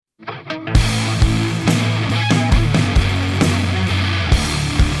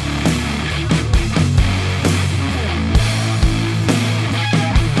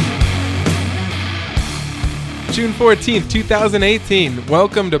June 14th, 2018.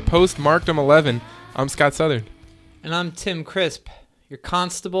 Welcome to Post Markdom 11. I'm Scott Southern. And I'm Tim Crisp, your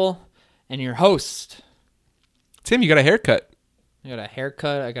constable and your host. Tim, you got a haircut. I got a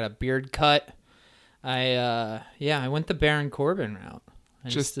haircut. I got a beard cut. I went the Baron Corbin route. I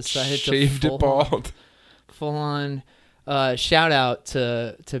just decided shaved to it bald. Full on. Shout out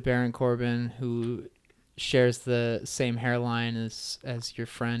to Baron Corbin, who shares the same hairline as your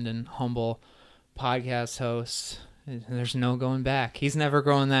friend and humble podcast host. There's no going back. He's never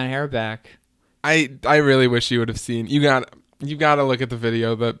growing that hair back. I really wish you would have seen. You got to look at the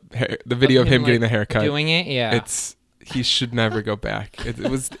video. The video of him getting the haircut. Doing it, yeah. He should never go back. It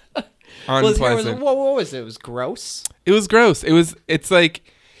was unpleasant. What was it? It was gross. It was gross. It's like,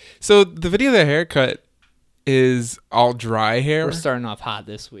 so the video of the haircut is all dry hair. We're starting off hot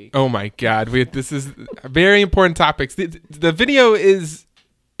this week. Oh my God. This is very important topics. The video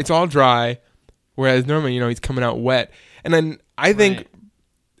it's all dry, whereas normally, he's coming out wet. And then I think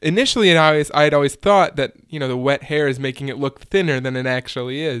initially I'd always thought that, the wet hair is making it look thinner than it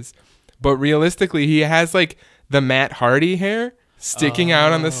actually is. But realistically, he has like the Matt Hardy hair sticking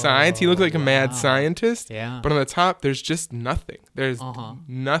out on the sides. He looks like a mad scientist. Yeah. But on the top, there's just nothing. There's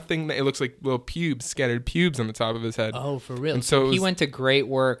nothing. It looks like little pubes, scattered pubes on the top of his head. Oh, for real? And so he went to great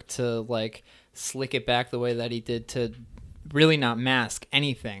work to like slick it back the way that he did to really not mask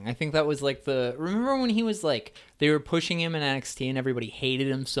anything. I think that was like remember when he was like, they were pushing him in NXT and everybody hated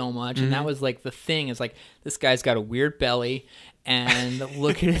him so much. And that was like the thing is like, this guy's got a weird belly and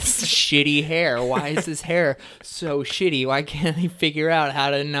look at his shitty hair. Why is his hair so shitty? Why can't he figure out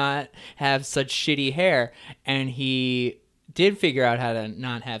how to not have such shitty hair? And he did figure out how to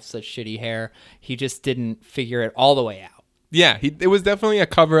not have such shitty hair. He just didn't figure it all the way out. Yeah, it was definitely a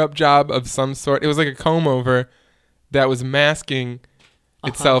cover-up job of some sort. It was like a comb-over that was masking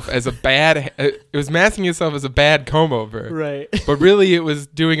itself as a bad. It was masking itself as a bad comb-over, right? But really, it was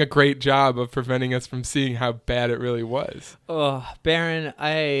doing a great job of preventing us from seeing how bad it really was. Oh, Baron,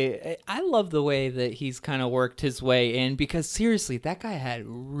 I love the way that he's kind of worked his way in, because seriously, that guy had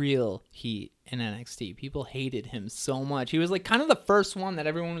real heat in NXT. People hated him so much. He was like kind of the first one that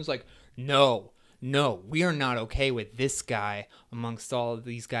everyone was like, no, we are not okay with this guy amongst all of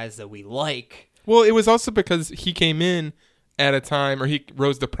these guys that we like. Well, it was also because he came in at a time, or he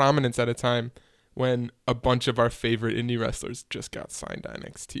rose to prominence at a time when a bunch of our favorite indie wrestlers just got signed to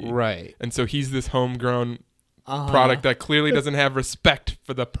NXT. Right. And so he's this homegrown product that clearly doesn't have respect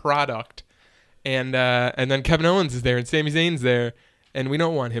for the product. And then Kevin Owens is there and Sami Zayn's there, and we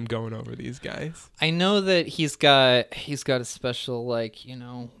don't want him going over these guys. I know that he's got a special, like,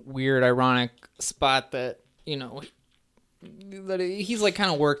 weird, ironic spot that, that he's like kind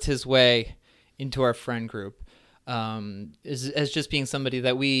of worked his way into our friend group, as just being somebody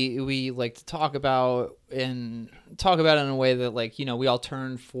that we like to talk about in a way that, like, we all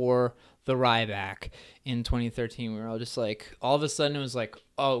turned for the Ryback in 2013. We were all just like, all of a sudden it was like,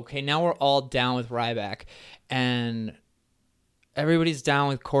 oh, okay, now we're all down with Ryback, and everybody's down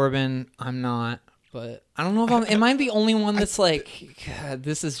with Corbin. I'm not, but I don't know if am I the only one that's like, God,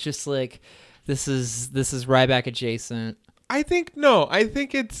 this is just like, this is Ryback adjacent. I think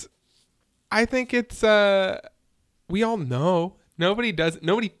it's we all know. Nobody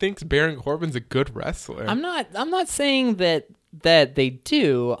thinks Baron Corbin's a good wrestler. I'm not saying that they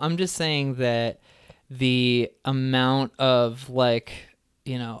do. I'm just saying that the amount of, like,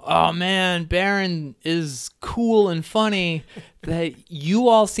 oh man, Baron is cool and funny that you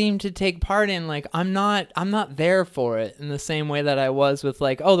all seem to take part in, like, I'm not there for it in the same way that I was with,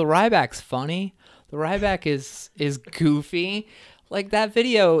 like, oh, the Ryback's funny. The Ryback is goofy. Like that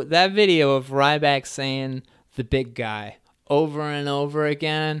video of Ryback saying the big guy over and over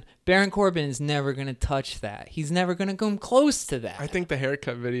again. Baron Corbin is never going to touch that. He's never going to come close to that. I think the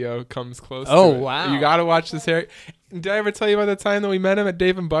haircut video comes close to it. Oh, wow. You got to watch this hair. Did I ever tell you about the time that we met him at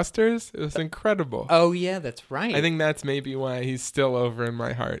Dave & Buster's? It was incredible. Oh, yeah, that's right. I think that's maybe why he's still over in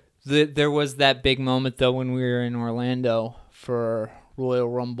my heart. There was that big moment, though, when we were in Orlando for Royal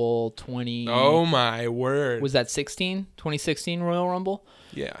Rumble 20. Oh my word. Was that 2016 Royal Rumble?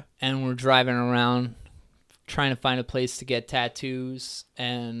 Yeah. And we're driving around trying to find a place to get tattoos,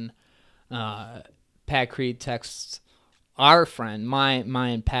 and Pat Creed texts our friend, my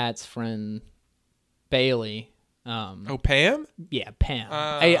and Pat's friend Bailey. Pam? Yeah, Pam.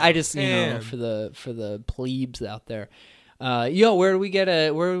 I just Pam. for the plebes out there. Yo, where do we get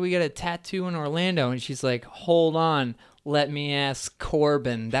a tattoo in Orlando? And she's like, hold on. Let me ask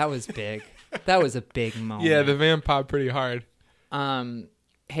Corbin. That was big. That was a big moment. Yeah, the van popped pretty hard.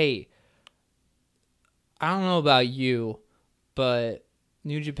 Hey, I don't know about you, but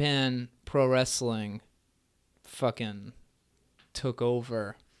New Japan Pro Wrestling fucking took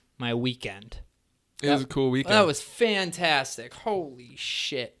over my weekend. It was a cool weekend. That was fantastic. Holy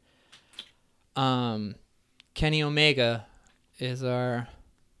shit. Kenny Omega is our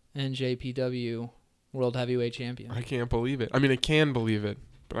NJPW World Heavyweight Champion. I can't believe it. I mean, I can believe it,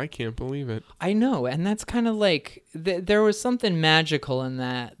 but I can't believe it. I know, and that's kind of like there was something magical in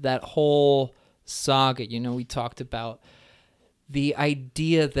that whole saga. You know, we talked about the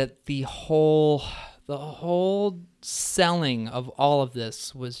idea that the whole selling of all of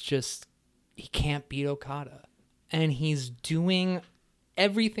this was just he can't beat Okada, and he's doing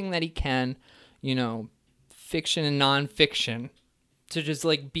everything that he can, you know, fiction and nonfiction, to just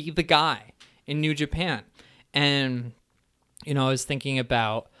like be the guy in New Japan. And you know, I was thinking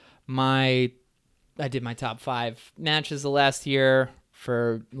about I did my top 5 matches of last year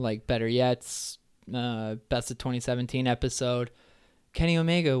for like Better Yet's Best of 2017 episode. Kenny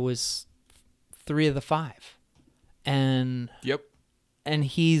Omega was 3 of the 5, and yep, and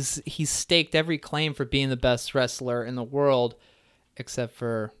he's staked every claim for being the best wrestler in the world, except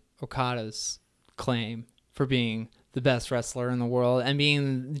for Okada's claim for being the best wrestler in the world. And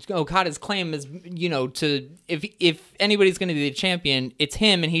being Okada's claim is, you know, to if anybody's going to be the champion, it's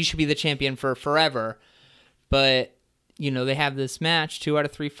him, and he should be the champion for forever. But you know, they have this match, 2 out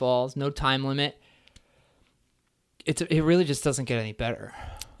of 3 falls, no time limit. It really just doesn't get any better.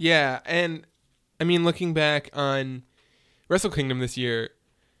 Yeah, and I mean, looking back on Wrestle Kingdom this year,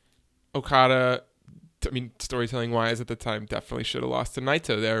 Okada, I mean, storytelling wise at the time, definitely should have lost to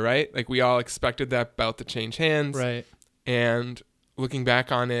Naito there, right? Like, we all expected that belt to change hands. Right. And looking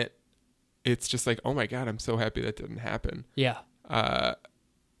back on it, it's just like, oh my God, I'm so happy that didn't happen. Yeah.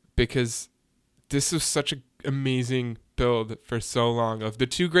 Because this was such an amazing build for so long of the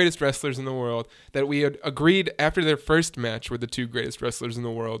 2 greatest wrestlers in the world that we had agreed after their first match were the 2 greatest wrestlers in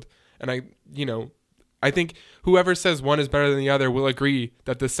the world. And I think whoever says one is better than the other will agree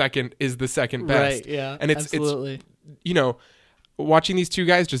that the second is the second best. Right, yeah, and absolutely. It's, you know, watching these 2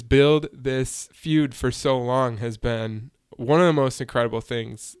 guys just build this feud for so long has been one of the most incredible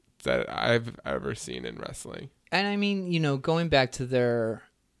things that I've ever seen in wrestling. And I mean, you know, going back to their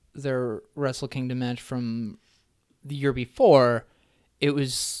Wrestle Kingdom match from the year before, it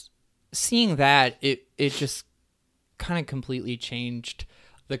was seeing that it just kind of completely changed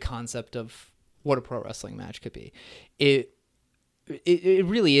the concept of what a pro wrestling match could be. It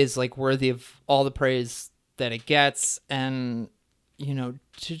really is like worthy of all the praise that it gets. And you know,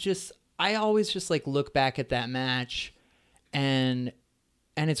 I always just like look back at that match, and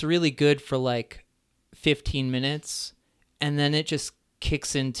it's really good for like 15 minutes, and then it just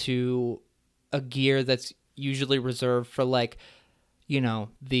kicks into a gear that's usually reserved for like, you know,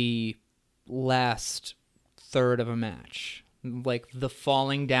 the last third of a match, like the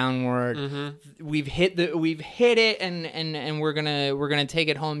falling downward. Mm-hmm. We've hit it, and we're gonna take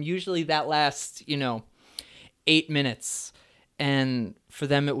it home. Usually that lasts, you know, 8 minutes, and for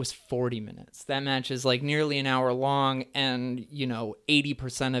them it was 40 minutes. That match is like nearly an hour long, and you know,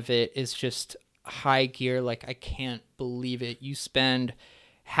 80% of it is just high gear. Like, I can't believe it. You spend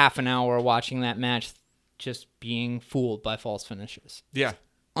half an hour watching that match just being fooled by false finishes. Yeah.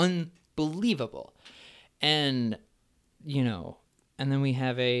 Unbelievable. And you know, and then we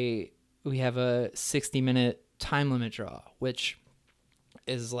have a 60-minute time limit draw, which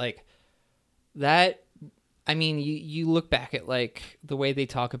is like that. I mean, you look back at like the way they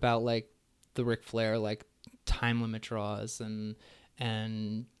talk about like the Ric Flair like time limit draws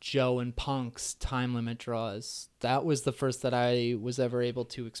and Joe and Punk's time limit draws. That was the first that I was ever able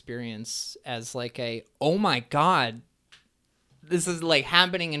to experience as like oh my God, this is like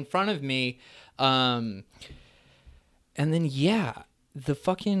happening in front of me. And then, yeah, the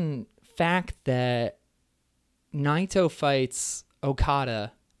fucking fact that Naito fights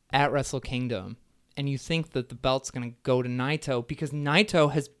Okada at Wrestle Kingdom, and you think that the belt's going to go to Naito because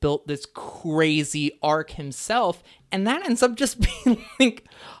Naito has built this crazy arc himself, and that ends up just being like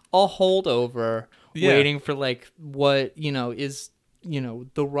a holdover, waiting for like what, you know, is, you know,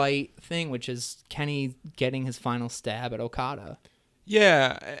 the right thing, which is Kenny getting his final stab at Okada.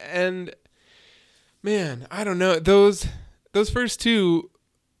 Yeah, and man, I don't know, those first 2.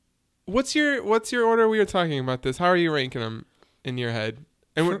 What's your order? We were talking about this. How are you ranking them in your head?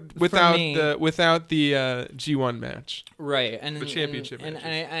 And without the G1 match, right? And the championship, and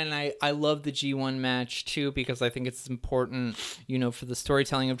I love the G1 match too, because I think it's important, you know, for the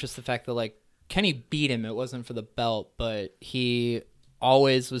storytelling of just the fact that like Kenny beat him. It wasn't for the belt, but he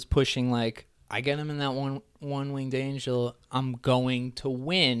always was pushing like, I get him in that one winged angel, I'm going to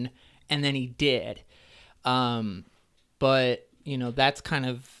win, and then he did. But you know, that's kind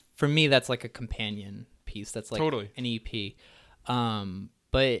of, for me, that's like a companion piece. That's like Totally. an EP.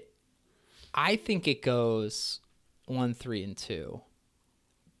 But I think it goes 1, 3, and 2.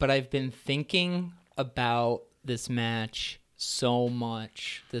 But I've been thinking about this match so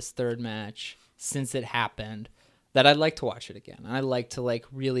much, this third match, since it happened, that I'd like to watch it again. I'd like to like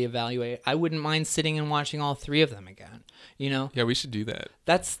really evaluate. I wouldn't mind sitting and watching all 3 of them again. You know? Yeah, we should do that.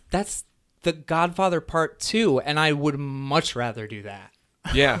 That's The Godfather Part 2, and I would much rather do that.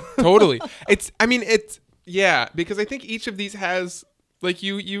 Yeah, totally. It's because I think each of these has, like,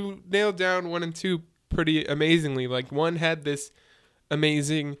 you nailed down 1 and 2 pretty amazingly. Like, 1 had this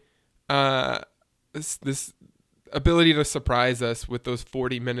amazing this ability to surprise us with those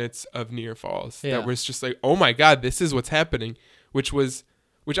 40 minutes of near falls. Yeah. That was just like, oh my God, this is what's happening, which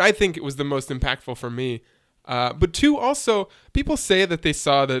I think it was the most impactful for me. But 2, also, people say that they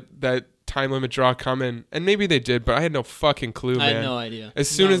saw that time limit draw coming, and maybe they did, but I had no fucking clue, man. I had no idea. As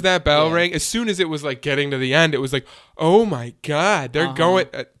soon as that bell rang, as soon as it was like getting to the end, it was like, oh my God, they're going.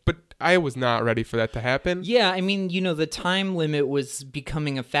 But I was not ready for that to happen. Yeah, I mean, the time limit was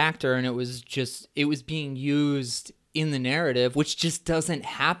becoming a factor, and it was being used in the narrative, which just doesn't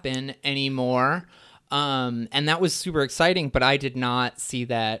happen anymore. And that was super exciting, but I did not see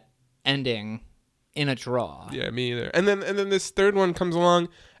that ending in a draw. Yeah, me either. And then this third one comes along,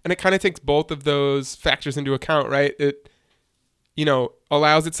 and it kind of takes both of those factors into account, right? It,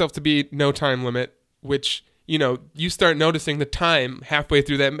 allows itself to be no time limit, which, you start noticing the time halfway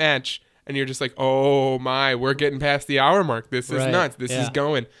through that match, and you're just like, oh my, we're getting past the hour mark. This is nuts. This is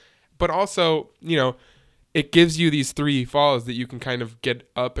going. But also, it gives you these 3 falls that you can kind of get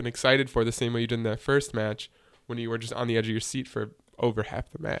up and excited for, the same way you did in that first match when you were just on the edge of your seat for over half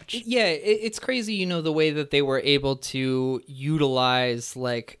the match. Yeah, it's crazy, the way that they were able to utilize,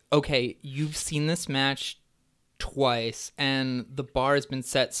 like, okay, you've seen this match twice, and the bar has been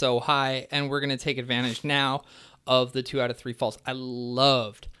set so high, and we're going to take advantage now of the 2 out of 3 falls. I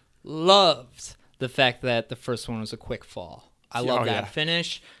loved the fact that the first one was a quick fall. I love that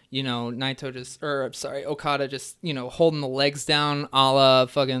finish. Okada just, holding the legs down a la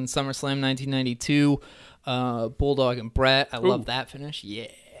fucking SummerSlam 1992. Bulldog and Brett. I love that finish.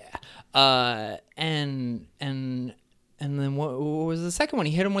 Yeah. And then what was the second one?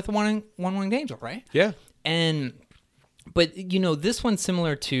 He hit him with one winged angel, right? Yeah. But this one's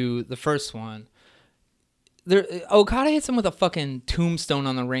similar to the first one. Okada hits him with a fucking tombstone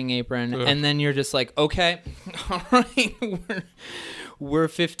on the ring apron, and then you're just like, okay, all right, we're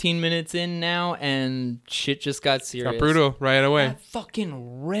 15 minutes in now, and shit just got serious. Got brutal right away. That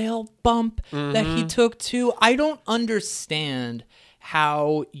fucking rail bump that he took too. I don't understand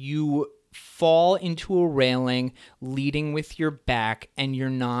how you fall into a railing leading with your back and you're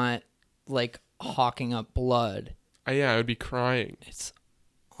not like hawking up blood. I would be crying. It's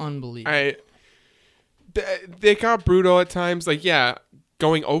unbelievable. They got brutal at times. Like,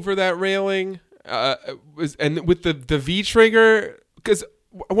 going over that railing and with the V trigger, because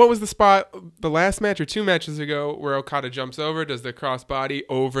what was the spot the last match or 2 matches ago where Okada jumps over, does the crossbody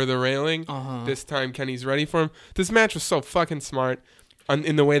over the railing? This time Kenny's ready for him. This match was so fucking smart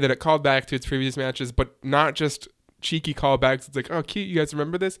in the way that it called back to its previous matches, but not just cheeky callbacks. It's like, oh, cute, you guys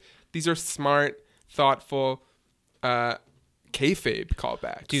remember this? These are smart, thoughtful, kayfabe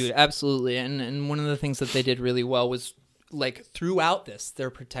callbacks. Dude, absolutely. And one of the things that they did really well was, like, throughout this, they're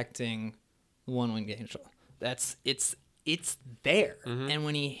protecting the one-winged angel. It's there. And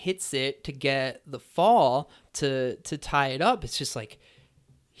when he hits it to get the fall to tie it up, it's just like,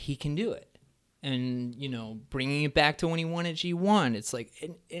 he can do it. And, bringing it back to when he won at G1, it's like,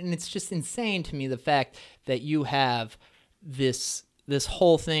 and it's just insane to me, the fact that you have this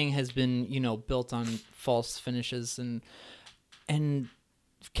whole thing has been, built on false finishes, and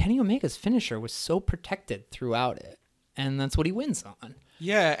Kenny Omega's finisher was so protected throughout it, and that's what he wins on.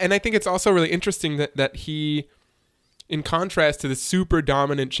 Yeah, and I think it's also really interesting that he, in contrast to the super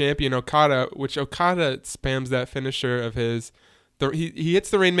dominant champion Okada, which Okada spams that finisher of his. He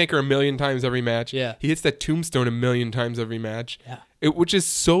hits the Rainmaker a million times every match. Yeah. He hits that Tombstone a million times every match. Yeah. Which is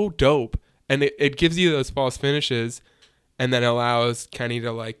so dope. And it gives you those false finishes, and then allows Kenny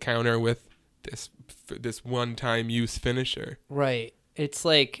to like counter with this one-time use finisher. Right. It's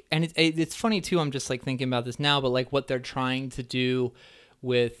like, and it's funny too. I'm just like thinking about this now, but like what they're trying to do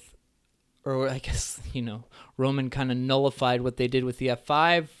with, or I guess, Roman kind of nullified what they did with the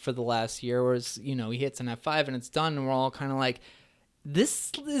F5 for the last year, whereas, he hits an F5 and it's done, and we're all kind of like,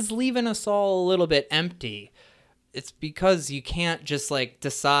 this is leaving us all a little bit empty. It's because you can't just like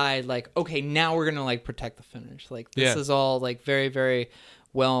decide like, okay, now we're going to like protect the finish. Like this is all like very, very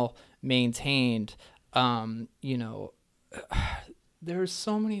well maintained. there's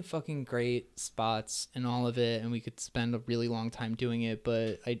so many fucking great spots in all of it, and we could spend a really long time doing it,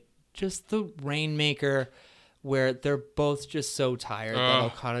 but just the Rainmaker where they're both just so tired that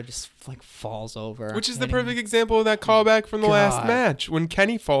Okada just like falls over. Which is the perfect example of that callback from the last match when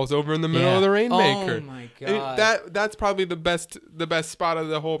Kenny falls over in the middle of the Rainmaker. Oh my god. That's probably the best spot of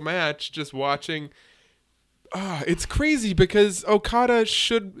the whole match, just watching. It's crazy because Okada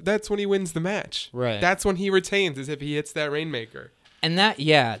that's when he wins the match. Right. That's when he retains, is if he hits that Rainmaker. And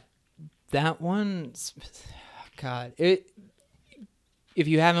that one, God, if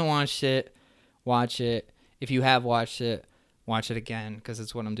you haven't watched it, watch it. If you have watched it, watch it again, because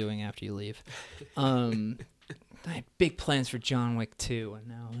it's what I'm doing after you leave. I had big plans for John Wick 2, and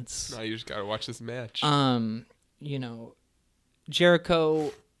now it's... Now you just gotta watch this match. You know,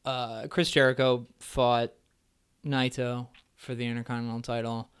 Jericho, Chris Jericho fought Naito for the Intercontinental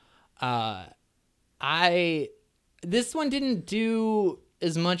title. This one didn't do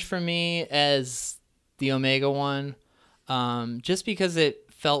as much for me as the Omega one, just because it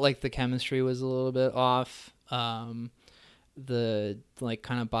felt like the chemistry was a little bit off. The like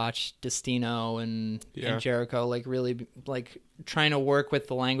kind of botched Destino and Jericho like really like trying to work with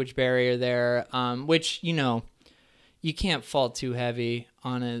the language barrier there, which you can't fault too heavy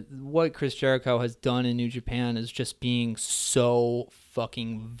on it. What Chris Jericho has done in New Japan is just being so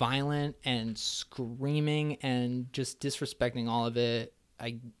fucking violent and screaming and just disrespecting all of it.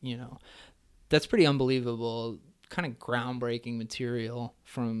 That's pretty unbelievable. Kind of groundbreaking material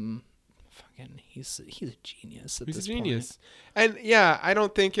from fucking. He's a genius. He's a genius, and I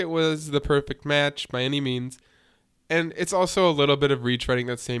don't think it was the perfect match by any means. And it's also a little bit of retreading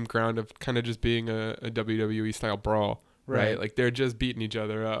that same ground of kind of just being a WWE style brawl, right? Like they're just beating each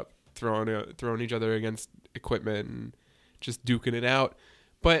other up, throwing each other against equipment, and just duking it out.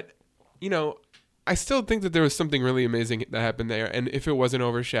 But I still think that there was something really amazing that happened there. And if it wasn't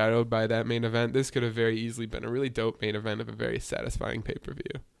overshadowed by that main event, this could have very easily been a really dope main event of a very satisfying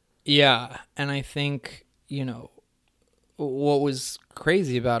pay-per-view. Yeah, and I think what was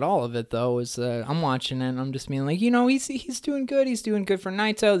crazy about all of it, though, is that I'm watching it and I'm just being like, he's doing good. He's doing good for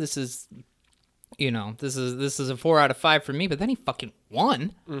Naito. This is, this is a 4 out of 5 for me. But then he fucking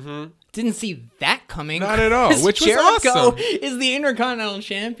won. Mm-hmm. Didn't see that coming. Not at all. Which Jericho was awesome. Is the Intercontinental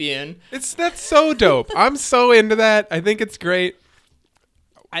Champion. That's so dope. I'm so into that. I think it's great.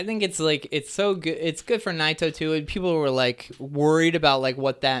 I think it's so good. It's good for Naito too. And people were like worried about like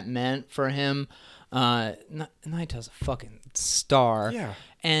what that meant for him. Naito's a fucking star. Yeah.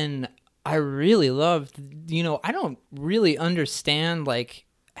 And I really loved, I don't really understand like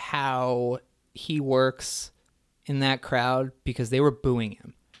how he works in that crowd because they were booing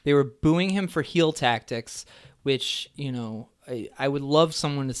him. They were booing him for heel tactics, which, I would love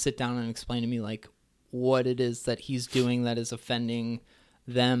someone to sit down and explain to me like what it is that he's doing that is offending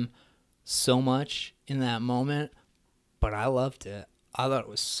them so much in that moment. But I loved it. I thought it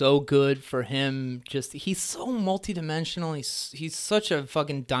was so good for him. Just he's so multidimensional. He's such a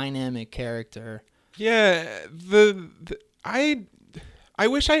fucking dynamic character. Yeah, I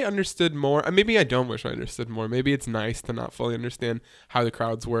wish I understood more. Maybe I don't wish I understood more. Maybe it's nice to not fully understand how the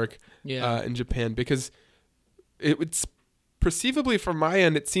crowds work in Japan, because it's perceivably from my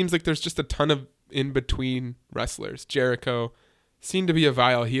end, it seems like there's just a ton of in-between wrestlers. Jericho seemed to be a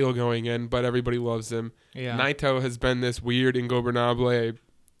vile heel going in, but everybody loves him. Yeah. Naito has been this weird ingobernable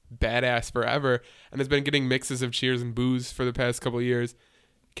badass forever and has been getting mixes of cheers and boos for the past couple of years.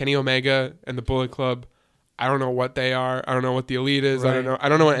 Kenny Omega and the Bullet Club, I don't know what they are. I don't know what the Elite is. Right. I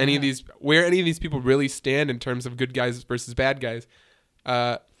don't know what where any of these people really stand in terms of good guys versus bad guys.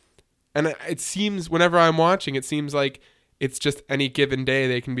 And it seems whenever I'm watching, it seems like it's just any given day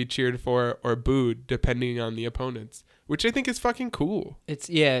they can be cheered for or booed depending on the opponents, which I think is fucking cool.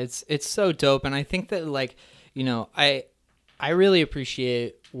 It's so dope. And I think that I really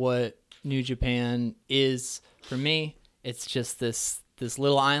appreciate what New Japan is for me. It's just this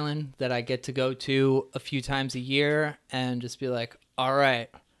little island that I get to go to a few times a year and just be like, all right,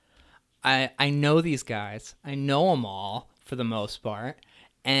 I know these guys. I know them all for the most part.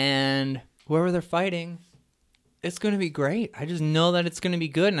 And whoever they're fighting, it's going to be great. I just know that it's going to be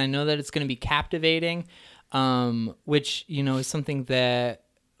good, and I know that it's going to be captivating, which, is something that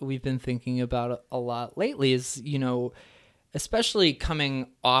we've been thinking about a lot lately is, especially coming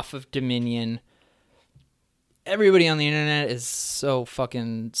off of Dominion, everybody on the internet is so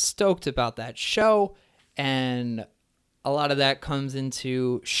fucking stoked about that show, and a lot of that comes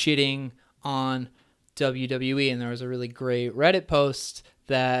into shitting on WWE, and there was a really great Reddit post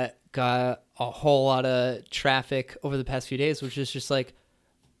that got a whole lot of traffic over the past few days, which is just like,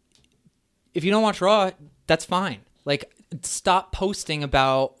 if you don't watch Raw, that's fine. Like, stop posting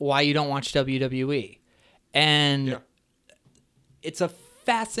about why you don't watch WWE. And it's a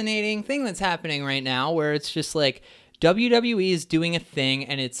fascinating thing that's happening right now where it's just like WWE is doing a thing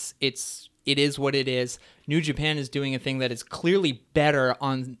and it is what it is. New Japan is doing a thing that is clearly better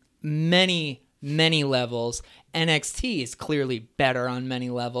on many, many levels. NXT is clearly better on many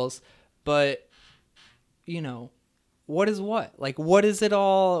levels. But, you know, what is what? Like, what does it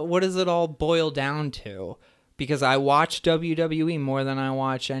all boil down to? Because I watch WWE more than I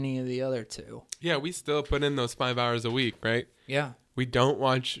watch any of the other two. Yeah, we still put in those 5 hours a week, right? Yeah. We don't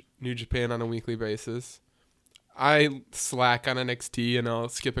watch New Japan on a weekly basis. I slack on NXT and I'll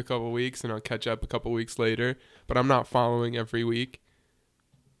skip a couple weeks and I'll catch up a couple weeks later, but I'm not following every week.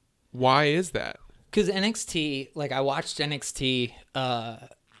 Why is that? Because NXT, like I watched NXT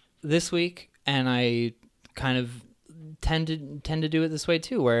this week, and I kind of tend to do it this way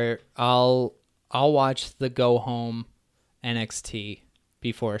too, where I'll watch the go home NXT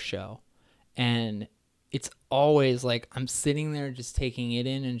before a show, and it's always like I'm sitting there just taking it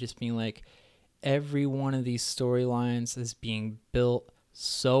in and just being like, every one of these storylines is being built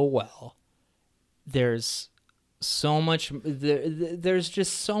so well. There's so much. There's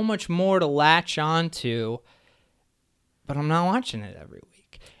just so much more to latch onto, but I'm not watching it every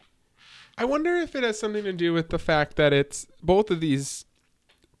week. I wonder if it has something to do with the fact that it's both of these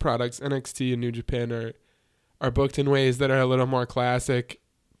products, NXT and New Japan, are booked in ways that are a little more classic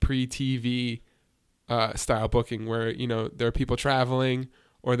pre-TV style booking, where there are people traveling,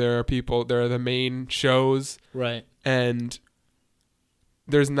 or there are the main shows, right? And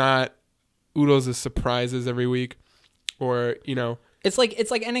there's not oodles of surprises every week, or it's like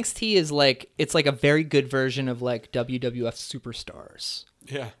NXT is like, it's like a very good version of like WWF Superstars.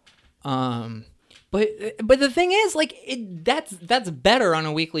 Yeah. But the thing is, like, that's better on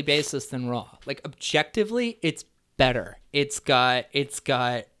a weekly basis than Raw. Like, objectively, it's better. It's got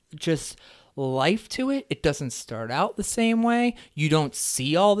just life to it. It doesn't start out the same way. You don't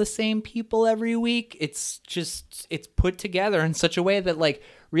see all the same people every week. It's put together in such a way that, like,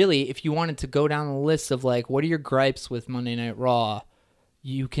 really, if you wanted to go down the list of like, what are your gripes with Monday Night Raw,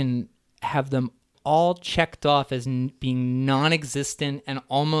 you can have them all checked off as being non-existent and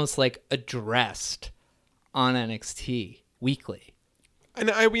almost like addressed on NXT weekly.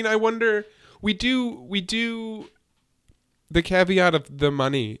 And I mean, I wonder, we do the caveat of the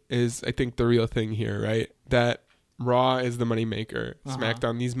money is, I think, the real thing here, right? That Raw is the money maker.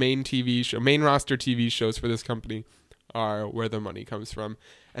 SmackDown, these main roster TV shows for this company are where the money comes from.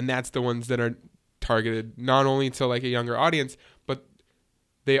 And that's the ones that are targeted not only to like a younger audience, but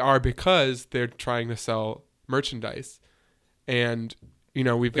they are because they're trying to sell merchandise. And,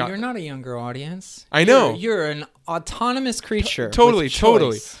 we've got... You're not a younger audience. I know. You're an autonomous creature. Totally.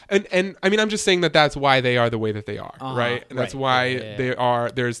 And I mean, I'm just saying that that's why they are the way that they are, right? And that's why they are...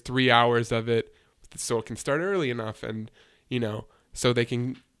 There's 3 hours of it, so it can start early enough. And, so they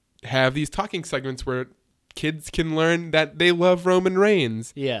can have these talking segments where kids can learn that they love Roman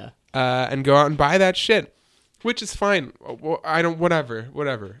Reigns. Yeah. And go out and buy that shit. Which is fine.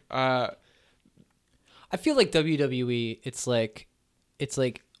 Whatever. I feel like WWE, it's like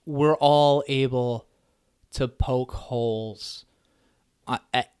we're all able to poke holes.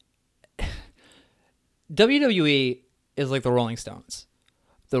 WWE is like the Rolling Stones.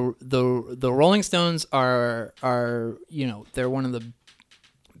 The Rolling Stones are they're one of the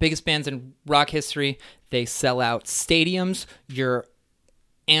biggest bands in rock history. They sell out stadiums. Your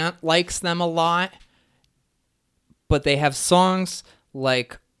aunt likes them a lot. But they have songs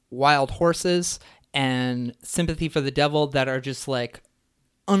like Wild Horses and Sympathy for the Devil that are just like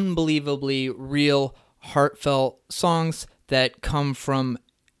unbelievably real, heartfelt songs that come from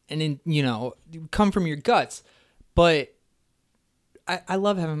your guts. But I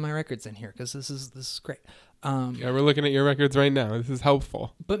love having my records in here because this is great. Yeah, we're looking at your records right now. This is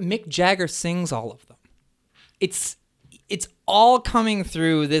helpful. But Mick Jagger sings all of them. It's all coming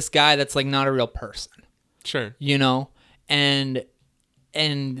through this guy that's like not a real person. Sure. And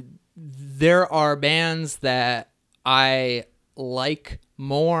there are bands that I like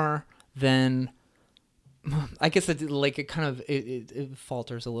more than, I guess it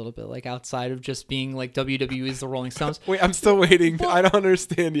falters a little bit, like outside of just being like WWE is the Rolling Stones. Wait, I'm still waiting. Well, I don't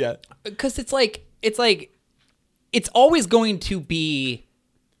understand yet. Because it's always going to be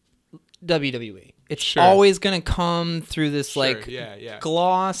WWE. It's always going to come through this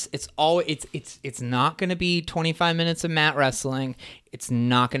gloss. It's not going to be 25 minutes of mat wrestling. It's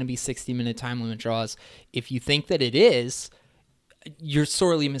not going to be 60-minute time limit draws. If you think that it is, you're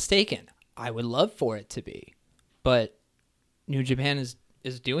sorely mistaken. I would love for it to be, but New Japan is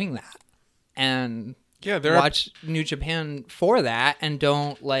doing that, and Yeah, watch New Japan for that, and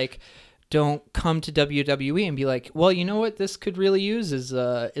don't come to WWE and be like, well, you know what this could really use is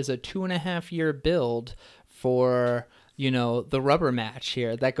a 2.5 year build for, the rubber match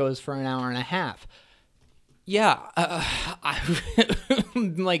here that goes for an hour and a half. Yeah,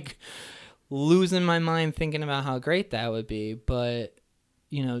 I'm like losing my mind thinking about how great that would be. But,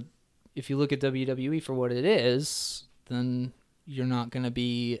 if you look at WWE for what it is, then you're not going to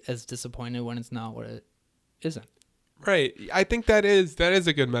be as disappointed when it's not what it isn't. Right. I think that is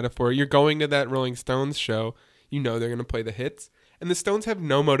a good metaphor. You're going to that Rolling Stones show. They're going to play the hits. And the Stones have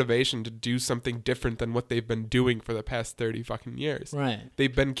no motivation to do something different than what they've been doing for the past 30 fucking years. Right.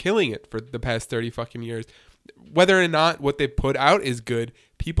 They've been killing it for the past 30 fucking years. Whether or not what they put out is good,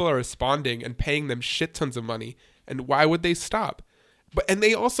 people are responding and paying them shit tons of money. And why would they stop? And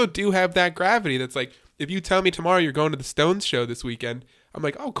they also do have that gravity that's like, if you tell me tomorrow you're going to the Stones show this weekend, I'm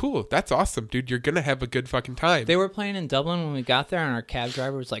like, oh, cool. That's awesome, dude. You're going to have a good fucking time. They were playing in Dublin when we got there, and our cab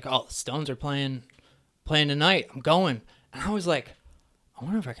driver was like, oh, the Stones are playing tonight. I'm going. And I was like, I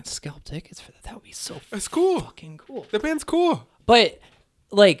wonder if I can scalp tickets for that. That would be so That's cool. Fucking cool. The band's cool. But,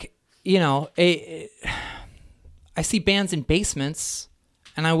 I see bands in basements,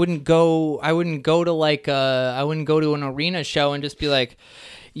 and I wouldn't go to an arena show and just be like,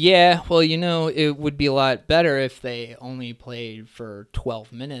 yeah, well, it would be a lot better if they only played for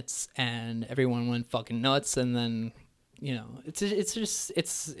 12 minutes and everyone went fucking nuts, and then,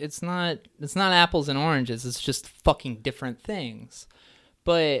 it's not apples and oranges. It's just fucking different things.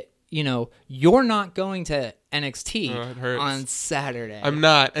 But, you're not going to NXT on Saturday. I'm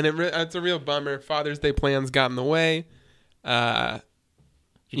not, and it's a real bummer. Father's Day plans got in the way.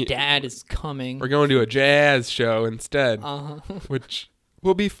 Your dad is coming. We're going to a jazz show instead, Uh-huh. which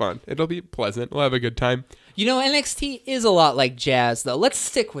will be fun. It'll be pleasant. We'll have a good time. NXT is a lot like jazz, though. Let's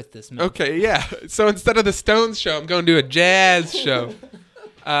stick with this, man. Okay, yeah. So instead of the Stones show, I'm going to a jazz show.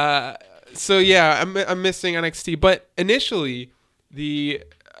 So yeah, I'm missing NXT. But initially,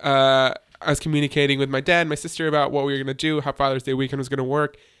 I was communicating with my dad and my sister about what we were going to do, how Father's Day weekend was going to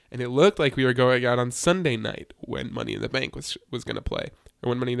work, and it looked like we were going out on Sunday night when Money in the Bank was going to play, or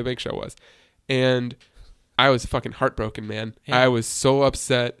when Money in the Bank show was. And I was fucking heartbroken, man. Yeah. I was so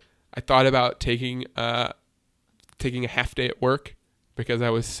upset. I thought about taking a half day at work because I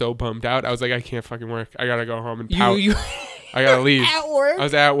was so bummed out. I was like, I can't fucking work. I gotta go home and pout. I gotta leave. At work? I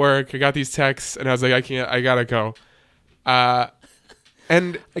was at work. I got these texts, and I was like, I can't. I gotta go.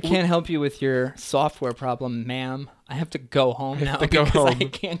 And I can't help you with your software problem, ma'am. I have to go home now because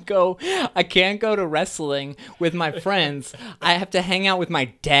I can't go to wrestling with my friends. I have to hang out with my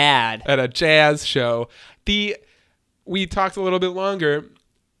dad at a jazz show. We talked a little bit longer,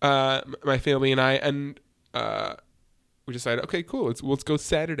 my family and I, and we decided, okay, cool, let's go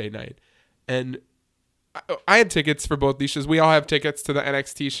Saturday night. And I had tickets for both these shows. We all have tickets to the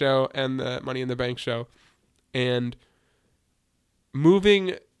NXT show and the Money in the Bank show, and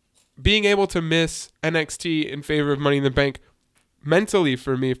being able to miss NXT in favor of Money in the Bank mentally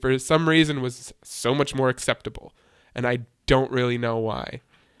for me, for some reason, was so much more acceptable. And I don't really know why.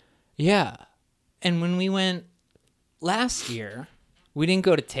 Yeah. And when we went last year, we didn't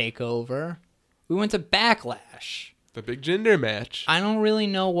go to TakeOver. We went to Backlash. The big gender match. I don't really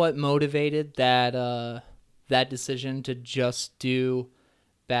know what motivated that decision to just do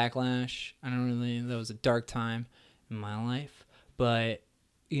Backlash. That was a dark time in my life. But,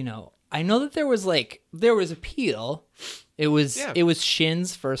 I know that there was appeal. It was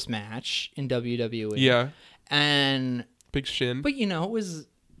Shin's first match in WWE. Yeah. And big Shin. But it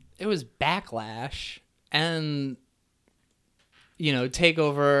was Backlash, and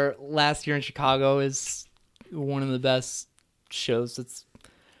TakeOver last year in Chicago is one of the best shows that's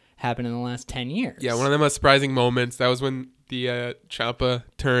happened in the last 10 years. Yeah, one of the most surprising moments. That was when the Ciampa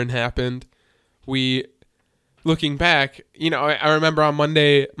turn happened. Looking back, I remember on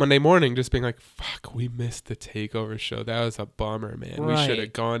Monday morning just being like, fuck, we missed the TakeOver show. That was a bummer, man. Right. We should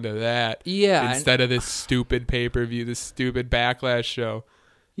have gone to that instead of this stupid pay-per-view, this stupid Backlash show.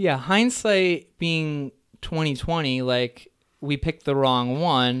 Yeah, hindsight being 2020, we picked the wrong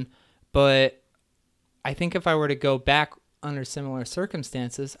one, but I think if I were to go back under similar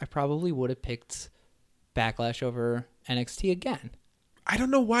circumstances, I probably would have picked Backlash over NXT again. I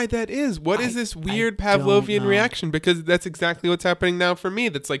don't know why that is. What is this weird Pavlovian reaction? Because that's exactly what's happening now for me.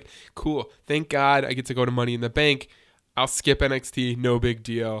 That's like, cool. Thank God I get to go to Money in the Bank. I'll skip NXT. No big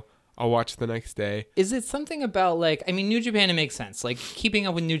deal. I'll watch the next day. Is it something about New Japan? It makes sense. Keeping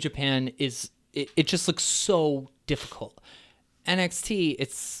up with New Japan it just looks so difficult. NXT,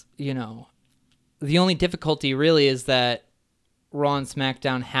 it's, the only difficulty really is that Raw and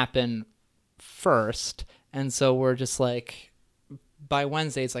SmackDown happen first, and so we're just like, by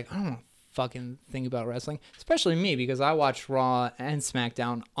Wednesday, it's like, I don't know fucking think about wrestling, especially me, because I watch Raw and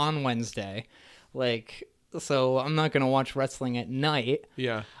SmackDown on Wednesday, like, so I'm not gonna watch wrestling at night.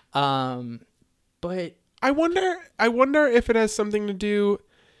 Yeah. But I wonder if it has something to do,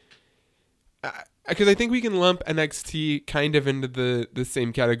 because I think we can lump NXT kind of into the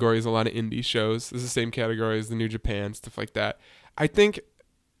same category as a lot of indie shows. It's the same category as the New Japan, stuff like that. I think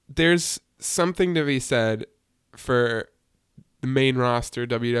there's something to be said for the main roster,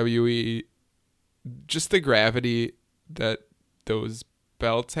 WWE, just the gravity that those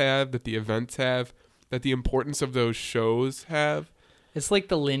belts have, that the events have, that the importance of those shows have. it's like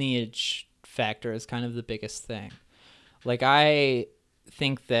the lineage factor is kind of the biggest thing. Like, I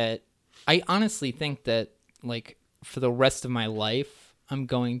honestly think that, like, for the rest of my life, I'm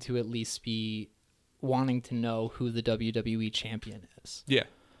going to at least be wanting to know who the WWE champion is. Yeah.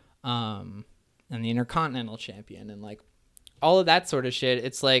 And the Intercontinental champion, and like all of that sort of shit.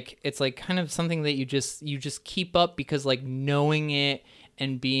 It's like kind of something that you just keep up, because like knowing it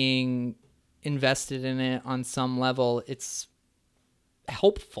and being invested in it on some level, it's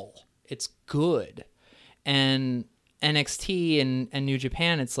helpful. It's good. And NXT and New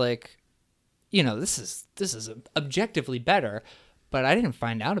Japan, it's like, you know, this is objectively better, but I didn't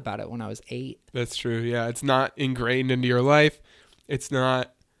find out about it when I was 8. That's true. Yeah, it's not ingrained into your life. It's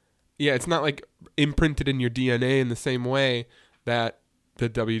not like imprinted in your DNA in the same way that the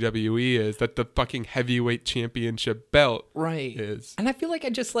WWE is, that the fucking heavyweight championship belt right is. And I feel like I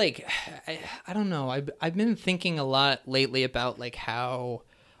just like, I don't know. I've been thinking a lot lately about like how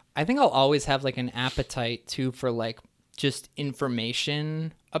I think I'll always have like an appetite too for like just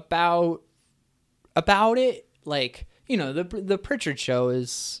information about it. Like, you know, the Pritchard show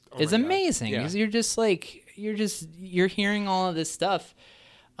is amazing. Yeah. You're hearing all of this stuff.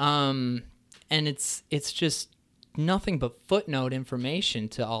 And it's just nothing but footnote information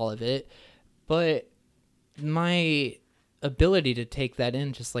to all of it. But my ability to take that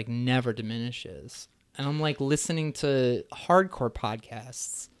in just like never diminishes. And I'm like listening to hardcore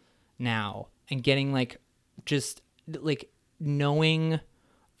podcasts now and getting like just like knowing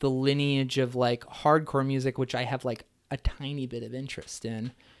the lineage of like hardcore music, which I have like a tiny bit of interest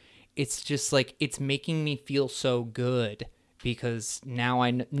in. It's just like, it's making me feel so good, because now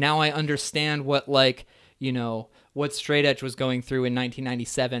I understand what, like, you know, what Straight Edge was going through in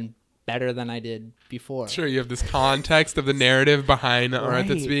 1997 better than I did before. Sure, you have this context of the narrative behind the art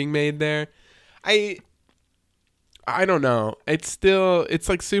that's being made there. I don't know. It's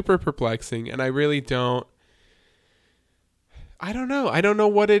like super perplexing, and I really don't. I don't know. I don't know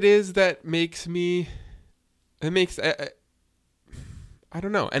what it is that makes me. It makes. I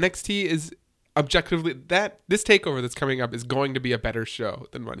don't know. NXT is objectively this takeover that's coming up is going to be a better show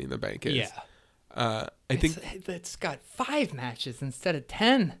than Money in the Bank is. Yeah. I think it's got 5 matches instead of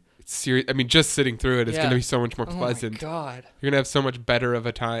 10. It's serious. I mean, just sitting through it is going to be so much more pleasant. Oh my God. You're going to have so much better of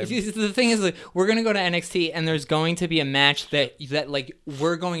a time. The thing is, like, we're going to go to NXT and there's going to be a match that like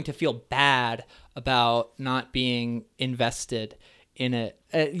we're going to feel bad about not being invested in it.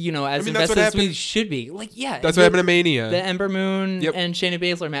 You know, as invested as we should be. Like, yeah. That's what happened to Mania. The Ember Moon and Shayna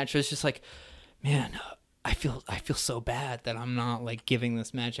Baszler match was just like, man, I feel so bad that I'm not like giving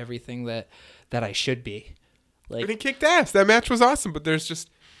this match everything that I should be. Like, and it kicked ass. That match was awesome, but there's just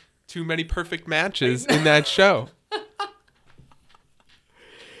too many perfect matches in that show.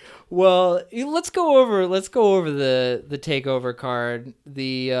 Well, let's go over the takeover card.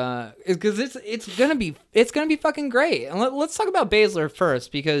 Because it's gonna be fucking great. And let's talk about Baszler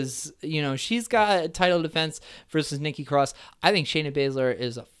first, because you know she's got a title defense versus Nikki Cross. I think Shayna Baszler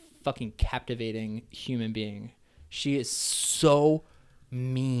is a fucking captivating human being. She is so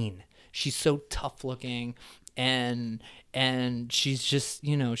mean. She's so tough looking, and she's just,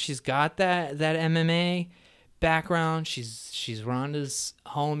 you know, she's got that MMA background. She's Ronda's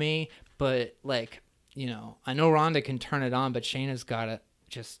homie, but like, you know, I know Ronda can turn it on, but Shayna's got it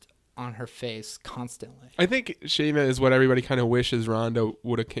just on her face constantly. I think Shayna is what everybody kind of wishes Ronda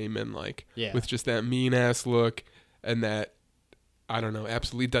would have came in like, with just that mean ass look and that, I don't know,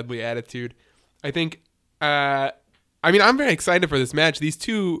 absolutely deadly attitude. I think, I mean, I'm very excited for this match. These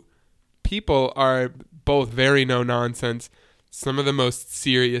two people are both very no nonsense, some of the most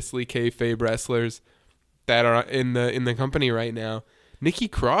seriously kayfabe wrestlers that are in the company right now. Nikki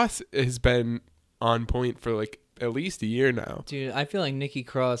Cross has been on point for like at least a year now. Dude, I feel like Nikki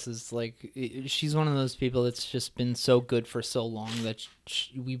Cross is like, she's one of those people that's just been so good for so long that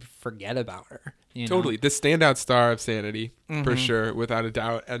we forget about her. You know? Totally. The standout star of Sanity, for sure, without a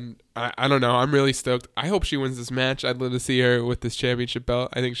doubt. And I don't know. I'm really stoked. I hope she wins this match. I'd love to see her with this championship belt.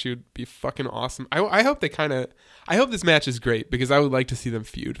 I think she would be fucking awesome. I hope I hope this match is great because I would like to see them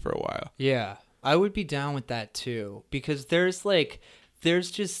feud for a while. Yeah, I would be down with that too because there's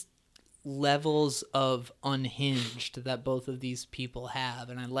just levels of unhinged that both of these people have,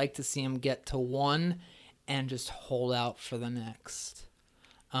 and I'd like to see them get to one and just hold out for the next.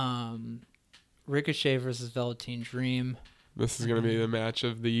 Ricochet versus Velveteen Dream. This is going to be the match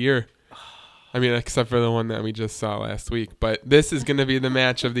of the year. I mean, except for the one that we just saw last week, but this is going to be the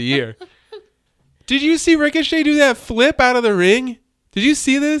match of the year. Did you see Ricochet do that flip out of the ring? Did you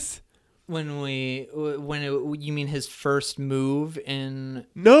see this? You mean his first move in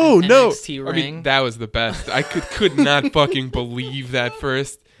No. NXT ring? I mean, that was the best. I could not fucking believe that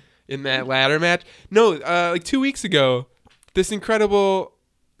first in that ladder match. No, like 2 weeks ago, this incredible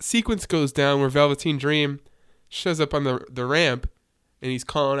sequence goes down where Velveteen Dream shows up on the ramp and he's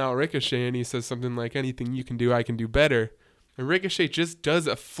calling out Ricochet and he says something like, anything you can do, I can do better. And Ricochet just does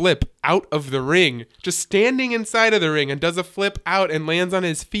a flip out of the ring, just standing inside of the ring, and does a flip out and lands on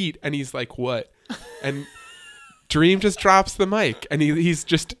his feet. And he's like, what? And Dream just drops the mic and he's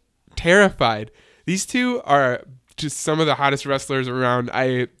just terrified. These two are just some of the hottest wrestlers around.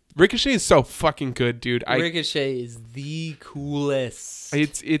 Ricochet is so fucking good, dude. Ricochet is the coolest.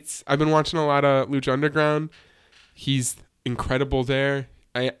 I've been watching a lot of Lucha Underground. He's incredible there.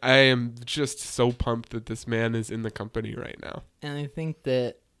 I am just so pumped that this man is in the company right now. And I think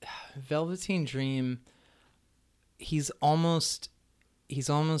that Velveteen Dream, he's almost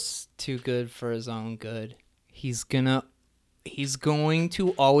too good for his own good. He's going to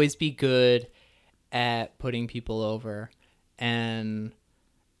always be good at putting people over. And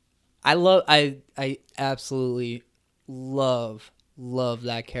I absolutely love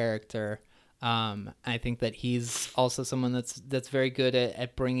that character. I think that he's also someone that's very good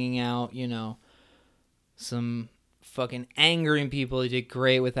at bringing out, some fucking anger in people. He did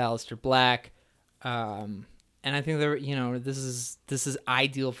great with Aleister Black. And I think that, this is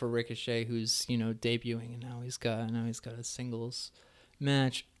ideal for Ricochet, who's, debuting, and now he's got a singles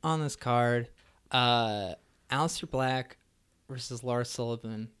match on this card. Aleister Black versus Lars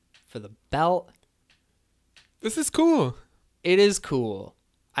Sullivan for the belt. This is cool. It is cool.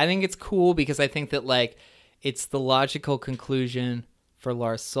 I think it's cool because I think that it's the logical conclusion for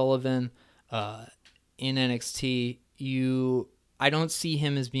Lars Sullivan in NXT. I don't see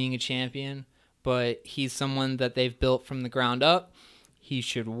him as being a champion, but he's someone that they've built from the ground up. He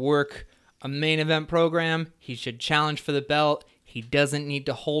should work a main event program. He should challenge for the belt. He doesn't need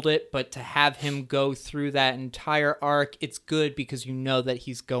to hold it, but to have him go through that entire arc, it's good because you know that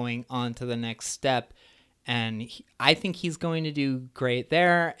he's going on to the next step. And I think he's going to do great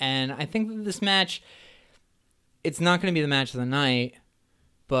there. And I think that this match, it's not going to be the match of the night,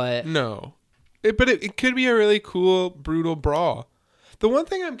 but... No. But it could be a really cool, brutal brawl. The one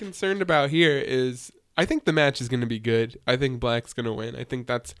thing I'm concerned about here is I think the match is going to be good. I think Black's going to win. I think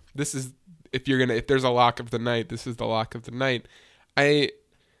if there's a lock of the night, this is the lock of the night.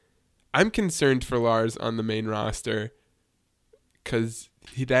 I'm concerned for Lars on the main roster because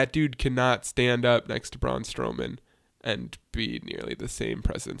that dude cannot stand up next to Braun Strowman and be nearly the same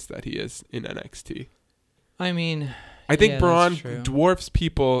presence that he is in NXT. I mean, I think Braun dwarfs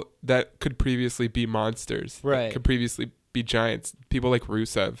people that could previously be monsters, right? Could previously be giants. People like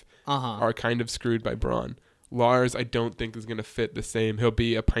Rusev are kind of screwed by Braun. Lars, I don't think is going to fit the same. He'll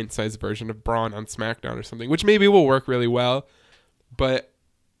be a pint-sized version of Braun on SmackDown or something, which maybe will work really well, but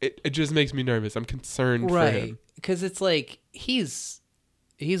it just makes me nervous. I'm concerned for him. Right, because it's like he's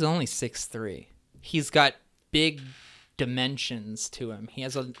only 6'3". He's got big dimensions to him. He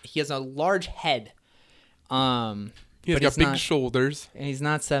has a large head. He's got big shoulders. And he's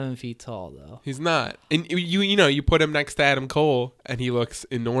not 7 feet tall, though. He's not. And you put him next to Adam Cole, and he looks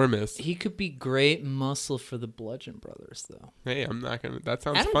enormous. He could be great muscle for the Bludgeon Brothers, though. Hey, I'm not gonna. That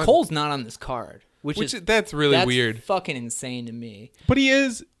sounds Adam fun. Cole's not on this card, that's really weird. That's fucking insane to me. But he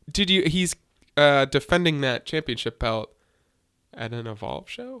is. He's defending that championship belt at an Evolve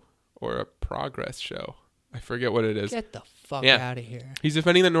show or a Progress show. I forget what it is. Get the fuck out of here. He's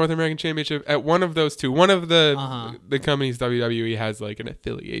defending the North American Championship at one of those two. One of the companies WWE has like an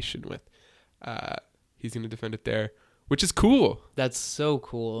affiliation with. He's going to defend it there, which is cool. That's so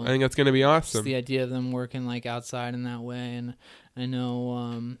cool. I think that's going to be awesome. Just the idea of them working like outside in that way. And I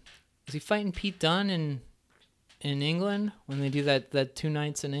know, is he fighting Pete Dunne in England when they do that 2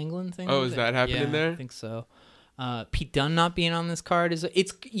 nights in England thing? Oh, is that happening there? I think so. Pete Dunne not being on this card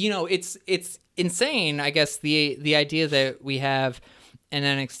it's insane. I guess the idea that we have an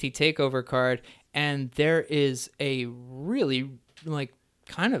NXT Takeover card And there is a really like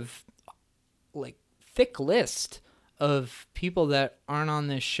kind of like thick list of people that aren't on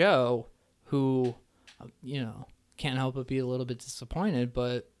this show who, can't help but be a little bit disappointed,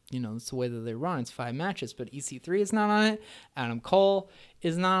 but it's the way that they run. It's 5 matches, but EC3 is not on it. Adam Cole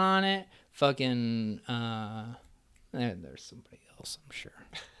is not on it. Fucking there's somebody else, I'm sure.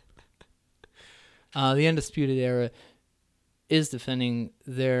 The Undisputed Era is defending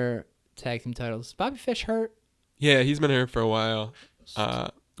their tag team titles. Is Bobby Fish hurt? Yeah, he's been here for a while.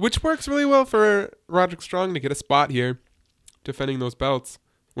 Which works really well for Roderick Strong to get a spot here defending those belts.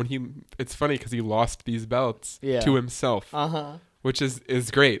 It's funny because he lost these belts to himself. Which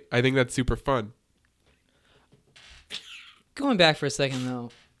is great. I think that's super fun. Going back for a second though,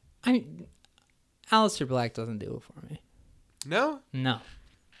 Aleister Black doesn't do it for me. No? No.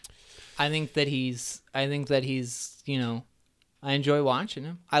 I think that he's I enjoy watching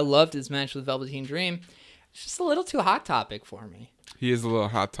him. I loved his match with Velveteen Dream. It's just a little too hot topic for me. He is a little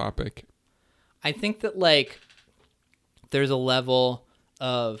hot topic. I think that there's a level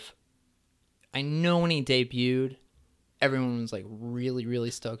of, I know when he debuted, everyone was really,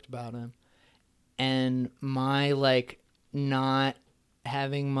 really stoked about him. And my not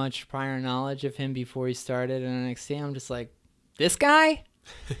having much prior knowledge of him before he started in NXT, I'm just like, this guy?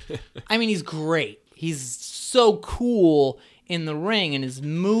 I mean, he's great. He's so cool in the ring, and his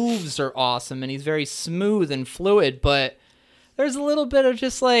moves are awesome, and he's very smooth and fluid, but there's a little bit of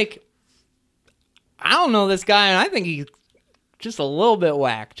just I don't know this guy, and I think he's just a little bit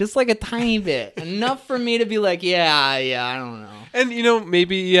whack, just a tiny bit, enough for me to be yeah, I don't know. And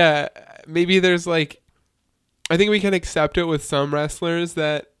maybe there's I think we can accept it with some wrestlers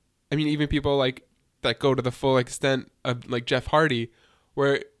that, even people that go to the full extent of Jeff Hardy,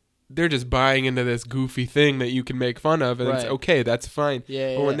 where they're just buying into this goofy thing that you can make fun of, and it's okay, that's fine.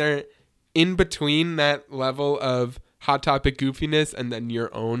 Yeah, but when they're in between that level of hot topic goofiness and then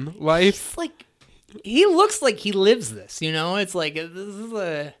your own life, he looks like he lives this, It's this is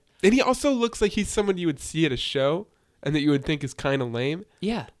a... And he also looks like he's someone you would see at a show and that you would think is kind of lame.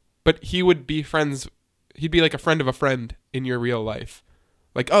 Yeah. But he would be friends. He'd be like a friend of a friend in your real life.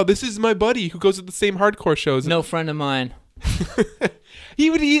 Oh, this is my buddy who goes to the same hardcore shows. No friend of mine.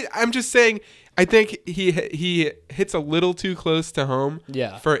 I'm just saying, I think he hits a little too close to home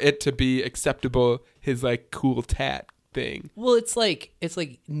for it to be acceptable, his cool tat thing. Well, it's like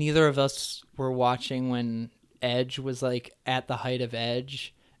neither of us were watching when Edge was at the height of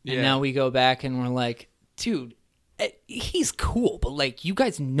Edge, and now we go back and we're dude, he's cool, but you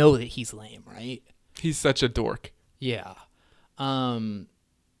guys know that he's lame, right? He's such a dork. Yeah.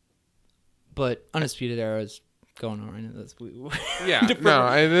 But Undisputed Era is going on right now. This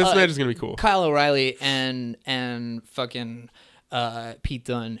match is gonna be cool. Kyle O'Reilly and fucking Pete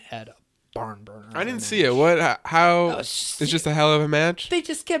Dunne had a barn burner. I didn't see it. What? How? It's just a hell of a match. They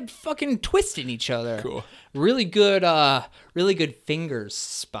just kept fucking twisting each other. Cool. Really good fingers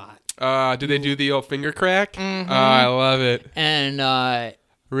spot. Did they do the old finger crack? Mm-hmm. I love it. And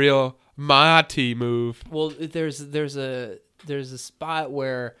real Mahati move. Well, there's a spot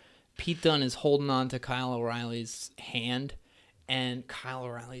where Pete Dunne is holding on to Kyle O'Reilly's hand, and Kyle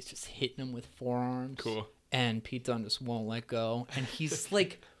O'Reilly's just hitting him with forearms. Cool. And Pete Dunne just won't let go, and he's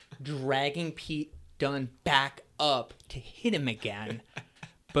dragging Pete Dunne back up to hit him again,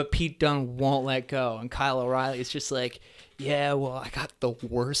 but Pete Dunne won't let go, and Kyle O'Reilly is just yeah, well, I got the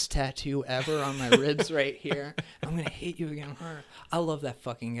worst tattoo ever on my ribs right here. I'm gonna hit you again hard. I love that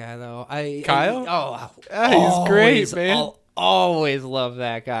fucking guy though. Kyle? He's great, man. I'll always love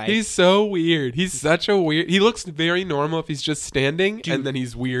that guy. He's so weird. He's such a weird. He looks very normal if he's just standing, dude, and then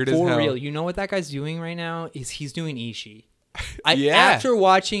he's weird as hell. For real, you know what that guy's doing right now is he's doing Ishii. After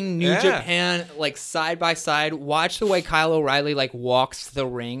watching New Japan side by side, watch the way Kyle O'Reilly walks the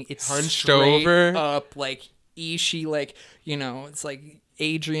ring. It's hunched over up Ishii, it's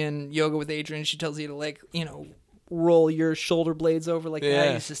Adrian, yoga with Adrian. She tells you to roll your shoulder blades over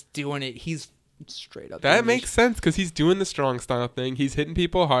that. He's just doing it. He's straight up. That makes sense because he's doing the strong style thing. He's hitting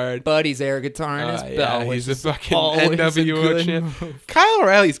people hard. But he's air guitaring his belt. He's a fucking NWO champ. Kyle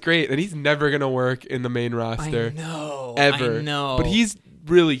O'Reilly's great, and he's never gonna work in the main roster. I know. Ever. I know. But he's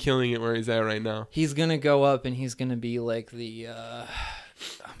really killing it where he's at right now. He's gonna go up, and he's gonna be the.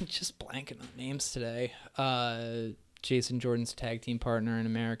 I'm just blanking on names today. Jason Jordan's tag team partner in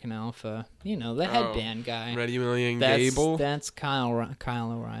American Alpha. The headband guy. Ready Million Gable. That's Kyle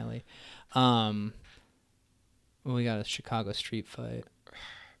O'Reilly. We got a Chicago street fight.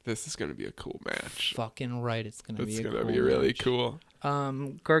 This is gonna be a cool match. Fucking right, it's gonna be. It's gonna be really cool.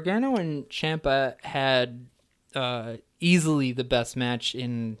 Gargano and Ciampa had easily the best match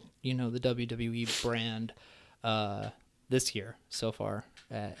in the WWE brand this year so far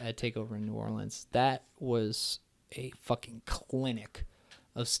at TakeOver in New Orleans. That was a fucking clinic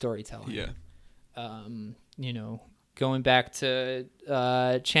of storytelling. Yeah. Going back to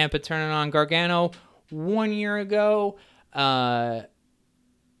Ciampa turning on Gargano 1 year ago,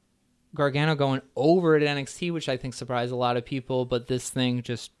 Gargano going over at NXT, which I think surprised a lot of people, but this thing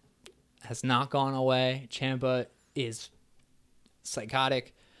just has not gone away. Ciampa is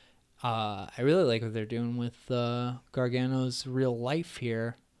psychotic. I really like what they're doing with Gargano's real life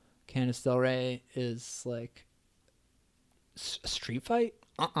here. Candice LeRae is like a street fight?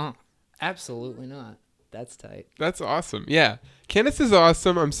 Absolutely not. That's tight. That's awesome. Yeah. Candice is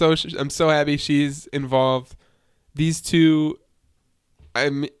awesome. I'm so happy she's involved. These two, I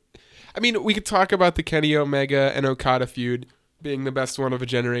mean, we could talk about the Kenny Omega and Okada feud being the best one of a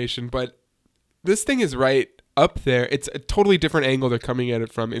generation, but this thing is right up there. It's a totally different angle they're coming at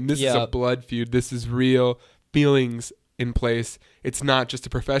it from. And this is a blood feud. This is real feelings in place. It's not just a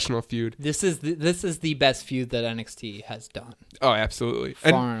professional feud. This is the best feud that NXT has done. Oh, absolutely.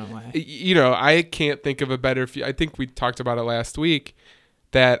 Far and away. I can't think of a better feud. I think we talked about it last week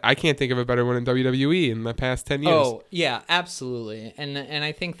that I can't think of a better one in WWE in the past 10 years. Oh, yeah, absolutely. And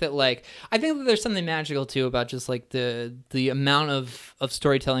I think that there's something magical too about just like the amount of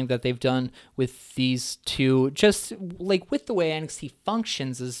storytelling that they've done with these two, just like with the way NXT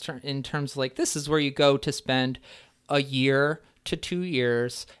functions is in terms of like, this is where you go to spend a year to 2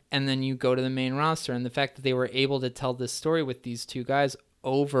 years, and then you go to the main roster. And the fact that they were able to tell this story with these two guys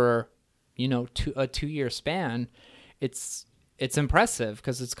over, a 2-year span, it's impressive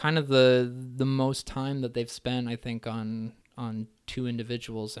because it's kind of the most time that they've spent, I think, on two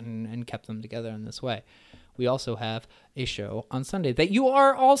individuals and kept them together in this way. We also have a show on Sunday that you're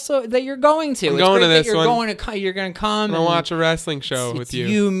going to. I'm going to this you're one. You're going to come. I'm going to watch a wrestling show with you.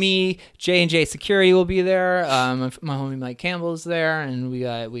 You, me, J&J Security will be there. My homie Mike Campbell is there, and we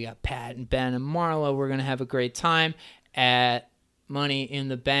got Pat and Ben and Marlo. We're going to have a great time at Money in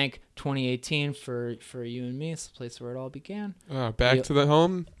the Bank 2018 for you and me. It's the place where it all began. Back to the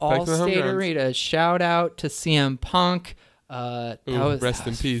home. All-State Arena. Shout out to CM Punk. Rest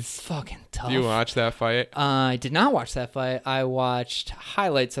in peace. Fucking tough. Did you watch that fight? I did not watch that fight. I watched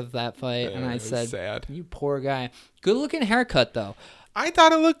highlights of that fight, and I said, sad. "You poor guy." Good looking haircut though. I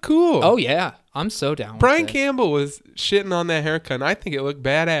thought it looked cool. Oh yeah, I'm so down. Brian with it. Campbell was shitting on that haircut, and I think it looked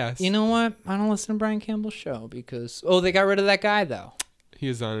badass. You know what? I don't listen to Brian Campbell's show because they got rid of that guy though. He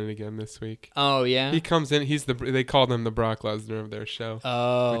was on it again this week. Oh yeah. He comes in. They called him the Brock Lesnar of their show.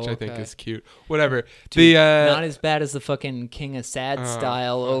 Oh, which I think is cute. Whatever. Dude, not as bad as the fucking King of Sad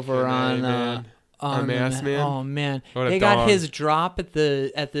style over on Mass Man. Oh man, they got his drop at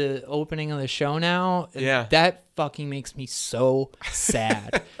the opening of the show now. Yeah, that fucking makes me so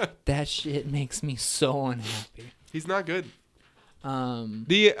sad. That shit makes me so unhappy. He's not good. Could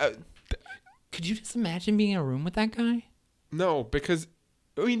you just imagine being in a room with that guy? No, because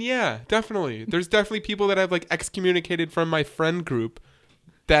yeah, definitely. There's definitely people that I've like excommunicated from my friend group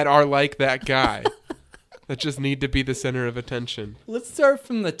that are like that guy that just need to be the center of attention. Let's start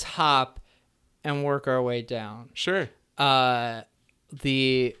from the top and work our way down. Sure.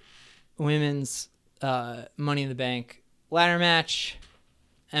 The women's Money in the Bank ladder match: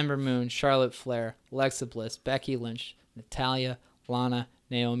 Ember Moon, Charlotte Flair, Alexa Bliss, Becky Lynch, Natalya, Lana,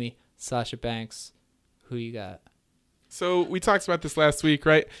 Naomi, Sasha Banks. Who you got? So we talked about this last week,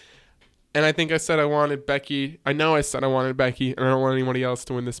 right? And I think I said I wanted Becky. I know I said I wanted Becky, and I don't want anybody else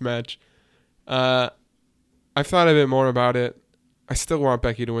to win this match. I've thought a bit more about it. I still want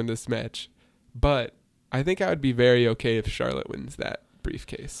Becky to win this match, but I think I would be very okay if Charlotte wins that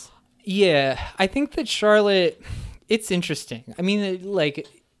briefcase. Yeah, I think that Charlotte, it's interesting. I mean,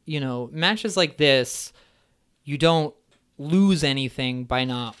 matches like this, you don't lose anything by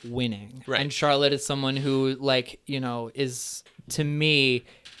not winning. Right. And Charlotte is someone who, is, to me,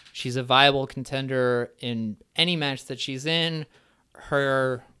 she's a viable contender in any match that she's in.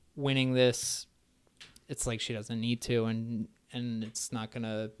 Her winning this, it's like she doesn't need to, and it's not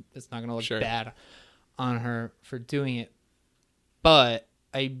gonna look sure. bad on her for doing it. But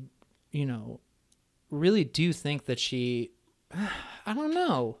I, really do think that she, I don't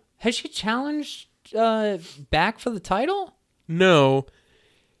know, has she challenged back for the title? No.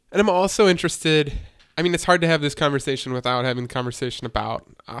 And I'm also interested. I mean, it's hard to have this conversation without having the conversation about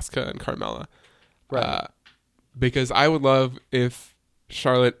Asuka and Carmella. Right. Because I would love if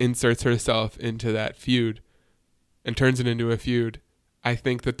Charlotte inserts herself into that feud and turns it into a feud. I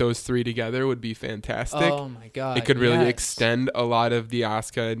think that those three together would be fantastic. Oh my God. It could really extend a lot of the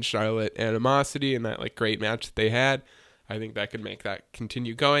Asuka and Charlotte animosity and that great match that they had. I think that could make that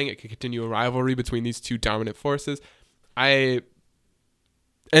continue going. It could continue a rivalry between these two dominant forces. I'm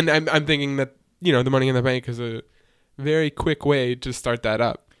thinking that, the Money in the Bank is a very quick way to start that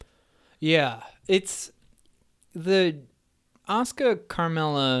up. Yeah, it's the Asuka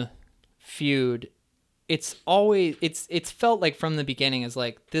Carmella feud. It's felt like from the beginning as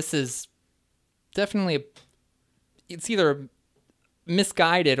like, this is definitely it's either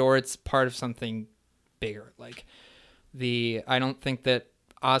misguided or it's part of something bigger. Like I don't think that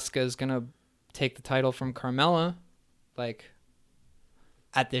Asuka is gonna take the title from Carmella, like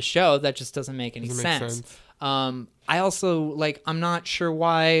at this show. That just doesn't make any sense. I also I'm not sure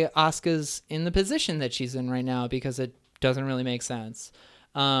why Asuka's in the position that she's in right now, because it doesn't really make sense.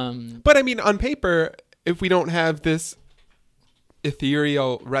 But I mean, on paper, if we don't have this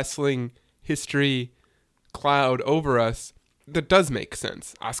ethereal wrestling history cloud over us, that does make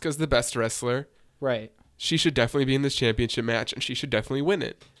sense. Asuka's the best wrestler. Right. She should definitely be in this championship match, and she should definitely win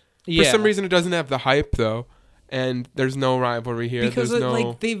it. Yeah. For some reason, it doesn't have the hype, though, and there's no rivalry here. Because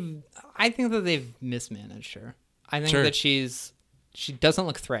I think that they've mismanaged her. I think that she doesn't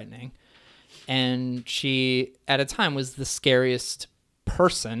look threatening, and she, at a time, was the scariest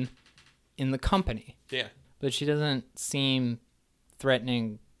person in the company. Yeah. But she doesn't seem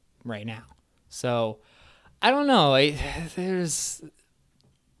threatening right now. So, I don't know.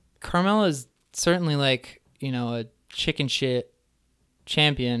 Carmella's certainly a chicken shit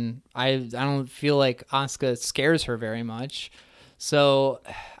champion. I don't feel like Asuka scares her very much. So,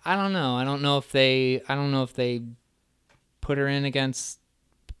 I don't know. I don't know if they put her in against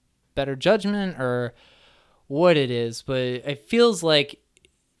better judgment or what it is, but it feels like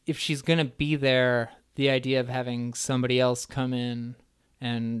if she's going to be there, the idea of having somebody else come in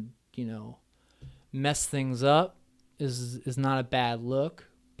and, mess things up is not a bad look,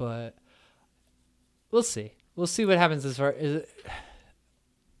 but we'll see. We'll see what happens as far as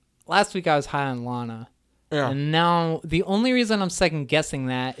last week I was high on Lana. Yeah. And now the only reason I'm second guessing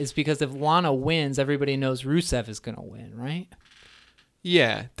that is because if Lana wins, everybody knows Rusev is going to win, right?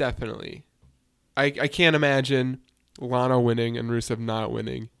 Yeah, definitely. I can't imagine Lana winning and Rusev not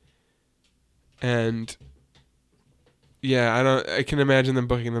winning. And yeah, I can imagine them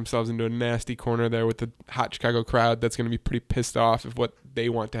booking themselves into a nasty corner there with the hot Chicago crowd that's going to be pretty pissed off if what they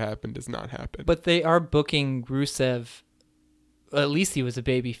want to happen does not happen. But they are booking Rusev, at least he was a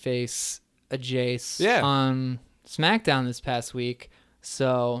babyface, a Jace on SmackDown this past week.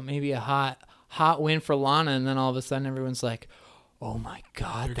 So maybe a hot win for Lana, and then all of a sudden everyone's like, oh my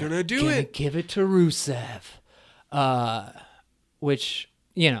God, they're going to do it. Give it to Rusev. Which,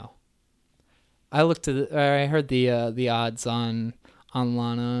 I heard the odds on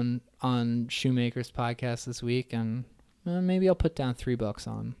Lana on Shoemaker's podcast this week, and maybe I'll put down $3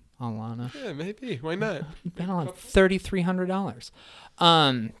 on Lana. Yeah, maybe. Why not? Bet on $3,300.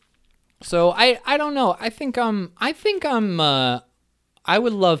 So I don't know. I think I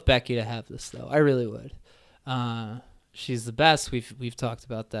would love Becky to have this though. I really would. She's the best. We've talked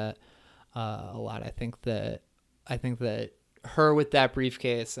about that a lot. I think that her with that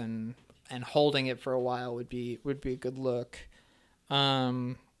briefcase and holding it for a while would be a good look.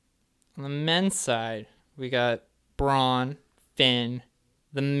 On the men's side, we got Braun, Finn,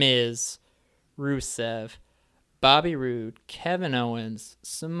 The Miz, Rusev, Bobby Roode, Kevin Owens,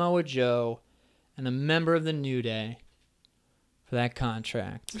 Samoa Joe, and a member of the New Day for that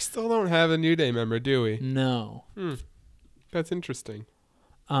contract. We still don't have a New Day member, do we? No. That's interesting.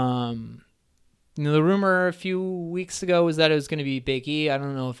 The rumor a few weeks ago was that it was going to be Big E. I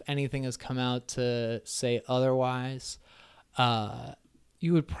don't know if anything has come out to say otherwise.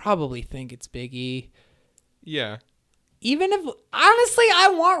 You would probably think it's Big E. Yeah. Even if, honestly,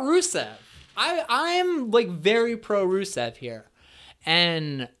 I want Rusev. I'm very pro Rusev here.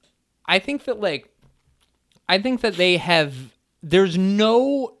 And I think that there's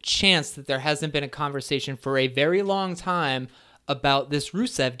no chance that there hasn't been a conversation for a very long time about this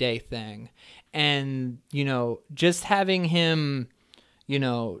Rusev Day thing. And, just having him,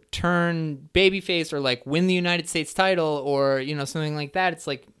 turn babyface or win the United States title or, something like that. It's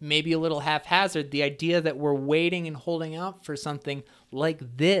maybe a little haphazard. The idea that we're waiting and holding out for something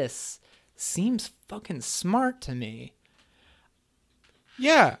like this seems fucking smart to me.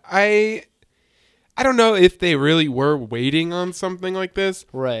 Yeah, I don't know if they really were waiting on something like this.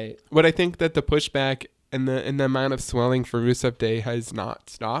 Right. But I think that the pushback and the amount of swelling for Rusev Day has not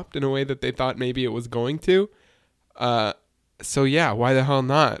stopped in a way that they thought maybe it was going to. So yeah, why the hell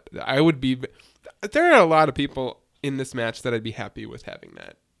not? There are a lot of people in this match that I'd be happy with having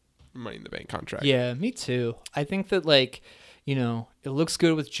that Money in the Bank contract. Yeah, me too. I think that it looks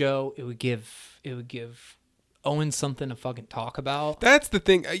good with Joe. It would give Owens something to fucking talk about. That's the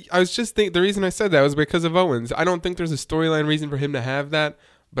thing. I was just thinking, the reason I said that was because of Owens. I don't think there's a storyline reason for him to have that,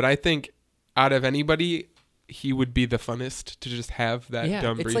 but I think out of anybody, he would be the funnest to just have that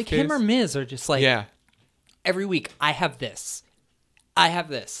dumb briefcase. It's like him or Miz are just like, yeah. every week, I have this. I have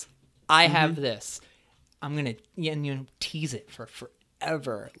this. I have this. I'm going to tease it for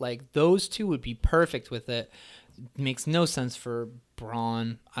forever. Like, those two would be perfect with it. Makes no sense for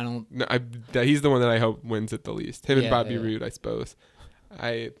Braun. I don't. No, he's the one that I hope wins it the least. Him and Bobby Roode, I suppose.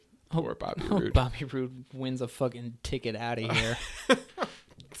 Poor Bobby Roode. Bobby Roode wins a fucking ticket out of here.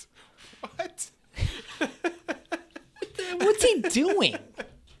 What? What's he doing?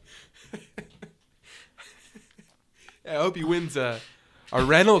 I hope he wins a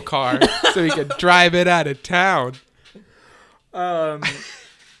rental car so he can drive it out of town.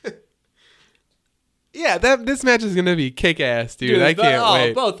 Yeah, this match is gonna be kick ass, dude. I can't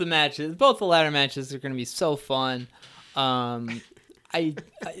wait. Both the ladder matches are gonna be so fun. All right,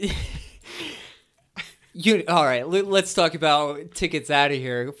 let's talk about tickets out of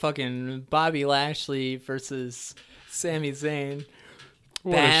here. Fucking Bobby Lashley versus Sami Zayn.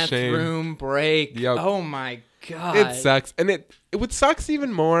 What Bathroom break. Yep. Oh my god. It sucks. And it what sucks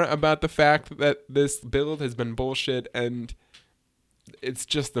even more about the fact that this build has been bullshit and it's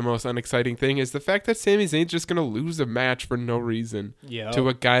just the most unexciting thing is the fact that Sami Zayn's just going to lose a match for no reason to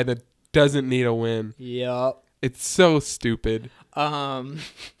a guy that doesn't need a win. Yep. It's so stupid. Match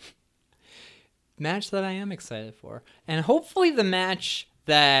that I am excited for. And hopefully the match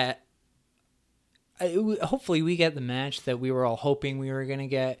that hopefully we get the match that we were all hoping we were going to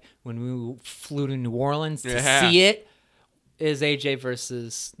get when we flew to New Orleans to see it is AJ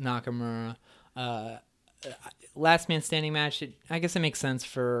versus Nakamura. Last man standing match. I guess it makes sense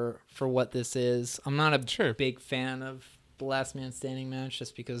for what this is. I'm not a big fan of the last man standing match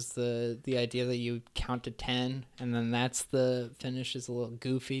just because the idea that you count to 10 and then that's the finish is a little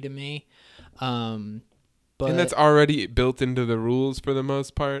goofy to me. But and that's already built into the rules for the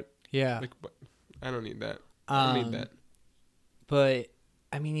most part. Yeah. Like, I don't need that. I don't need that. But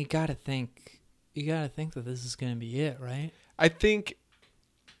I mean, you gotta think that this is gonna be it, right? I think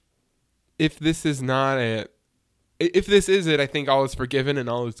if this is not it. If this is it, I think all is forgiven and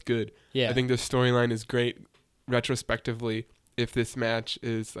all is good. Yeah. I think the storyline is great retrospectively. If this match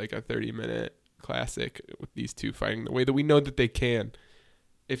is like a 30-minute classic with these two fighting the way that we know that they can,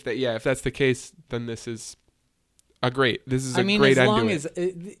 if that's the case, then this is great. This is great. As long as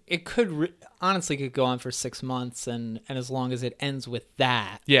it could honestly could go on for 6 months, and as long as it ends with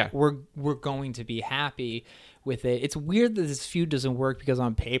that, we're going to be happy with it. It's weird that this feud doesn't work because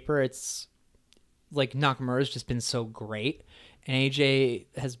on paper it's. Like Nakamura's just been so great, and AJ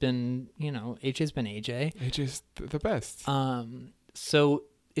has been, AJ's been AJ. AJ's the best. So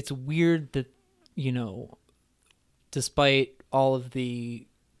it's weird that, despite all of the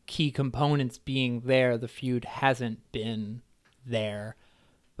key components being there, the feud hasn't been there.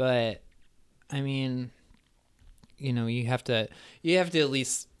 But I mean, you have to at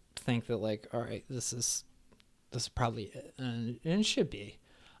least think that like, all right, this is probably it, and it should be.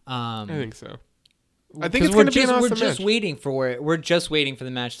 I think so. I think it's going to be an awesome match. We're just waiting for it. We're just waiting for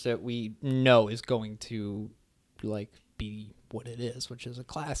the match that we know is going to like be what it is, which is a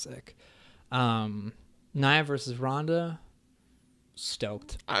classic. Nia versus Ronda.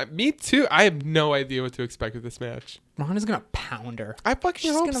 Stoked. Me too. I have no idea what to expect with this match. Ronda's gonna pound her. I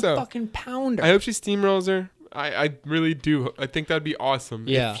fucking hope so. She's gonna fucking pound her. I hope she steamrolls her. I really do. I think that'd be awesome.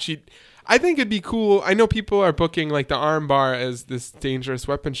 Yeah. I think it'd be cool. I know people are booking like the arm bar as this dangerous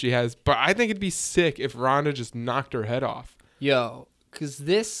weapon she has, but I think it'd be sick if Ronda just knocked her head off. Yo, because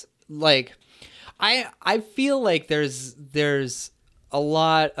this, like, I feel like there's a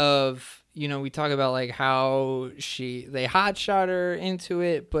lot of, we talk about like how they hotshot her into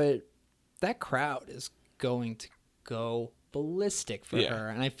it, but that crowd is going to go ballistic for her.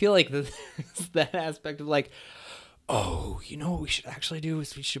 And I feel like there's that aspect of like, oh, what we should actually do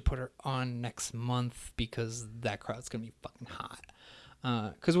is we should put her on next month because that crowd's going to be fucking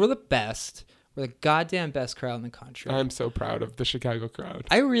hot. Because we're the best. We're the goddamn best crowd in the country. I'm so proud of the Chicago crowd.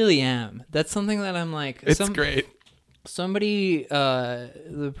 I really am. That's something that I'm like... It's great. Somebody,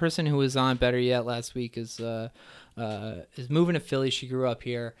 the person who was on Better Yet last week is moving to Philly. She grew up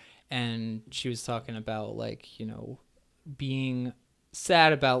here, and she was talking about, like, being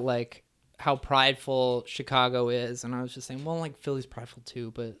sad about, like, how prideful Chicago is, and I was just saying, well, like, Philly's prideful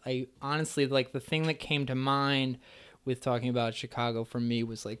too, but I honestly, like, the thing that came to mind with talking about Chicago for me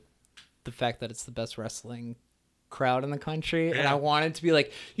was, like, the fact that it's the best wrestling crowd in the country, and Yeah. I wanted to be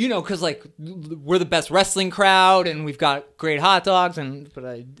like, you know, because like we're the best wrestling crowd, and we've got great hot dogs, but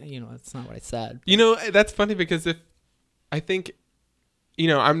I, you know, that's not what I said. You know, that's funny because if I think, you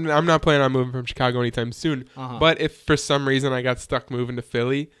know, I'm not planning on moving from Chicago anytime soon. Uh-huh. But if for some reason I got stuck moving to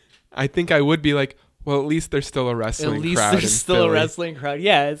Philly, I think I would be like, well, at least there's still a wrestling At least crowd there's in still Philly. a wrestling crowd.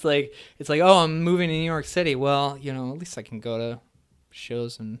 Yeah, it's like, oh, I'm moving to New York City. Well, you know, at least I can go to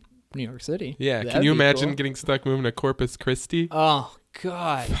shows in New York City. Yeah, That'd can you be imagine cool. getting stuck moving to Corpus Christi? Oh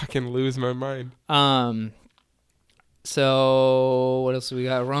God. Fucking lose my mind. So what else do we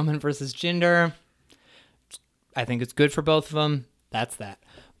got? Roman versus Jinder. I think it's good for both of them. That's that.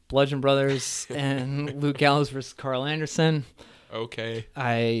 Bludgeon Brothers and Luke Gallows versus Carl Anderson. Okay.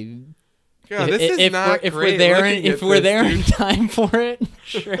 If If we're there in time for it,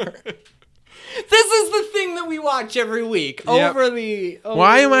 sure. This is the thing that we watch every week. Yep.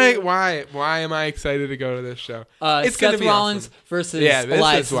 Why am I excited to go to this show? It's gonna Seth be Rollins awesome. versus Yeah, this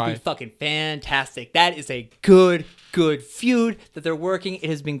Elias. is why. This has been fucking fantastic. That is a good feud that they're working. It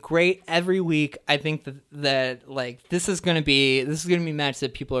has been great every week. I think that like this is gonna be a match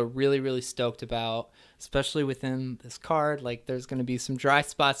that people are really, really stoked about, especially within this card. Like there's gonna be some dry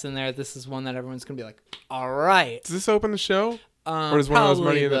spots in there. This is one that everyone's gonna be like, all right. Does this open the show? Or is one of those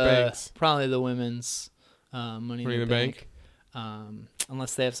Money in the Banks? Probably the women's Money in the Bank. Bank?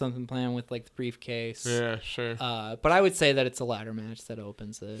 Unless they have something planned with like the briefcase. Yeah, sure. But I would say that it's a ladder match that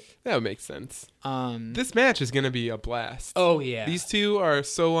opens it. That would make sense. Um, This match is going to be a blast. oh yeah. These two are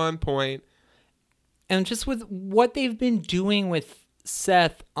so on point. And just with what they've been doing with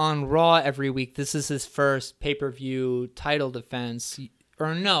Seth on Raw every week, this is his first pay-per-view title defense.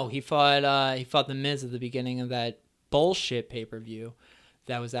 Or no, he fought The Miz at the beginning of that bullshit pay-per-view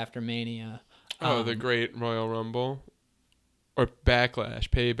that was after Mania. The Great Royal Rumble. Or Backlash,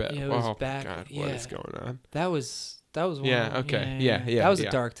 Payback. Yeah, it was oh, back- my God, yeah. what is going on? That was one. Yeah, okay. Yeah. That was yeah.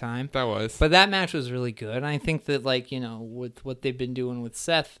 a dark time. That was. But that match was really good. And I think that, like, you know, with what they've been doing with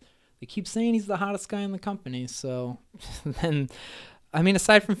Seth, they keep saying he's the hottest guy in the company. So then, I mean,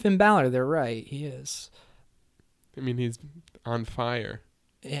 aside from Finn Balor, they're right. He is. I mean, he's on fire.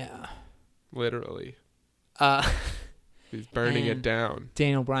 Yeah. Literally. He's burning it and down.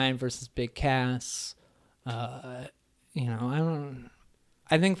 Daniel Bryan versus Big Cass. You know,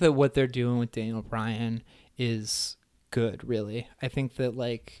 I think that what they're doing with Daniel Bryan is good, really. I think that,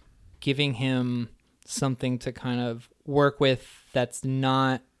 like, giving him something to kind of work with that's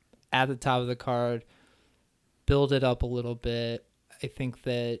not at the top of the card, build it up a little bit. I think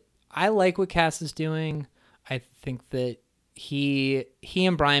that I like what Cass is doing. I think that he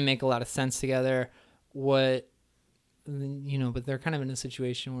and Bryan make a lot of sense together. But they're kind of in a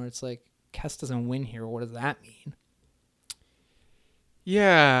situation where it's like, Cass doesn't win here. What does that mean?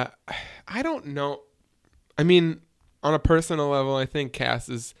 Yeah, I don't know. I mean, on a personal level, I think Cass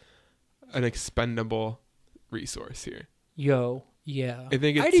is an expendable resource here. Yeah. I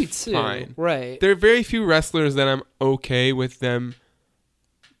think it's I do too. fine. Right. There are very few wrestlers that I'm okay with them,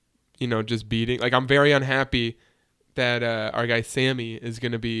 just beating. Like, I'm very unhappy that our guy Sammy is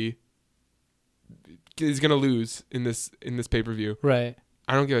going to lose in this pay-per-view. Right.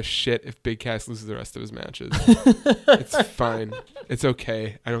 I don't give a shit if Big Cass loses the rest of his matches. It's fine. It's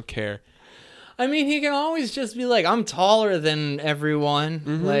okay. I don't care. I mean, he can always just be like, I'm taller than everyone.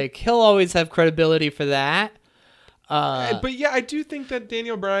 Mm-hmm. Like, he'll always have credibility for that. But yeah, I do think that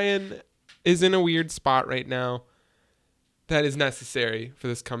Daniel Bryan is in a weird spot right now that is necessary for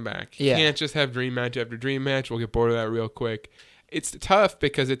this comeback. Yeah. You can't just have dream match after dream match. We'll get bored of that real quick. It's tough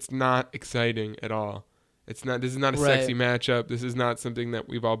because it's not exciting at all. This is not a sexy matchup. This is not something that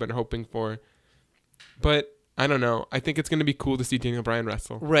we've all been hoping for. But I don't know. I think it's going to be cool to see Daniel Bryan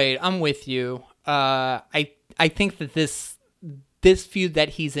wrestle. Right. I'm with you. I think that this feud that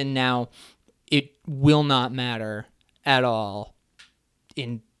he's in now, it will not matter at all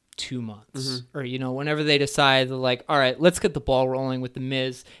in 2 months. Mm-hmm. Or, whenever they decide, they're like, all right, let's get the ball rolling with The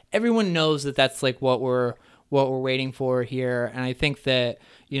Miz. Everyone knows that that's like what we're waiting for here. And I think that,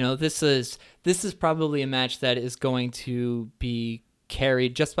 this is probably a match that is going to be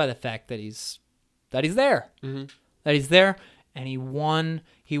carried just by the fact that he's there. Mm-hmm. That he's there, and he won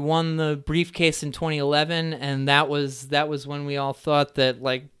the briefcase in 2011, and that was when we all thought that,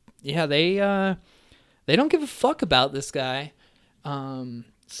 like, yeah, they don't give a fuck about this guy.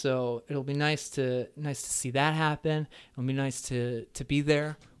 So it'll be nice to see that happen. It'll be nice to be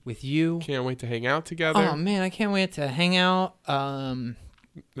there with you. Can't wait to hang out together. Oh man, I can't wait to hang out.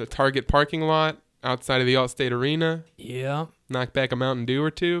 The Target parking lot. outside of the Allstate Arena. Yeah. Knock back a Mountain Dew or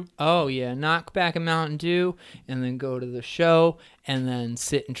two. Oh, yeah. Knock back a Mountain Dew and then go to the show and then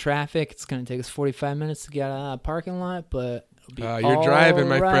sit in traffic. It's going to take us 45 minutes to get out of the parking lot, but it'll be You're driving,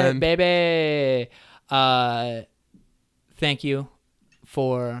 my right, friend. Baby. Thank you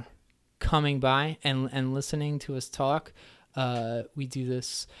for coming by and listening to us talk. We do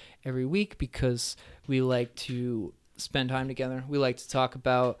this every week because we like to spend time together. We like to talk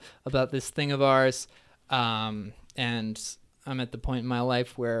about this thing of ours. And I'm at the point in my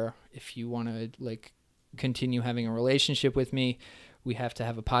life where if you want to like continue having a relationship with me, we have to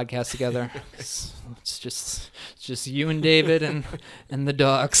have a podcast together. It's just you and David and the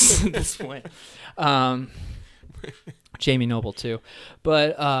dogs at this point. Jamie Noble too,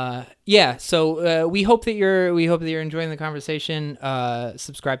 but yeah. So we hope that you're enjoying the conversation.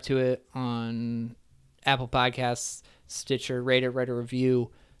 Subscribe to it on Apple Podcasts, Stitcher. Rate it, write a review,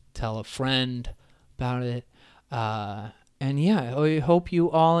 tell a friend about it. And yeah, I hope you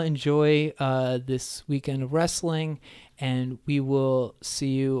all enjoy this weekend of wrestling, and we will see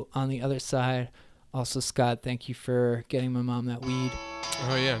you on the other side. Also, Scott, thank you for getting my mom that weed.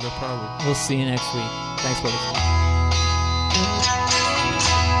 Oh yeah, no problem. We'll see you next week. Thanks for listening.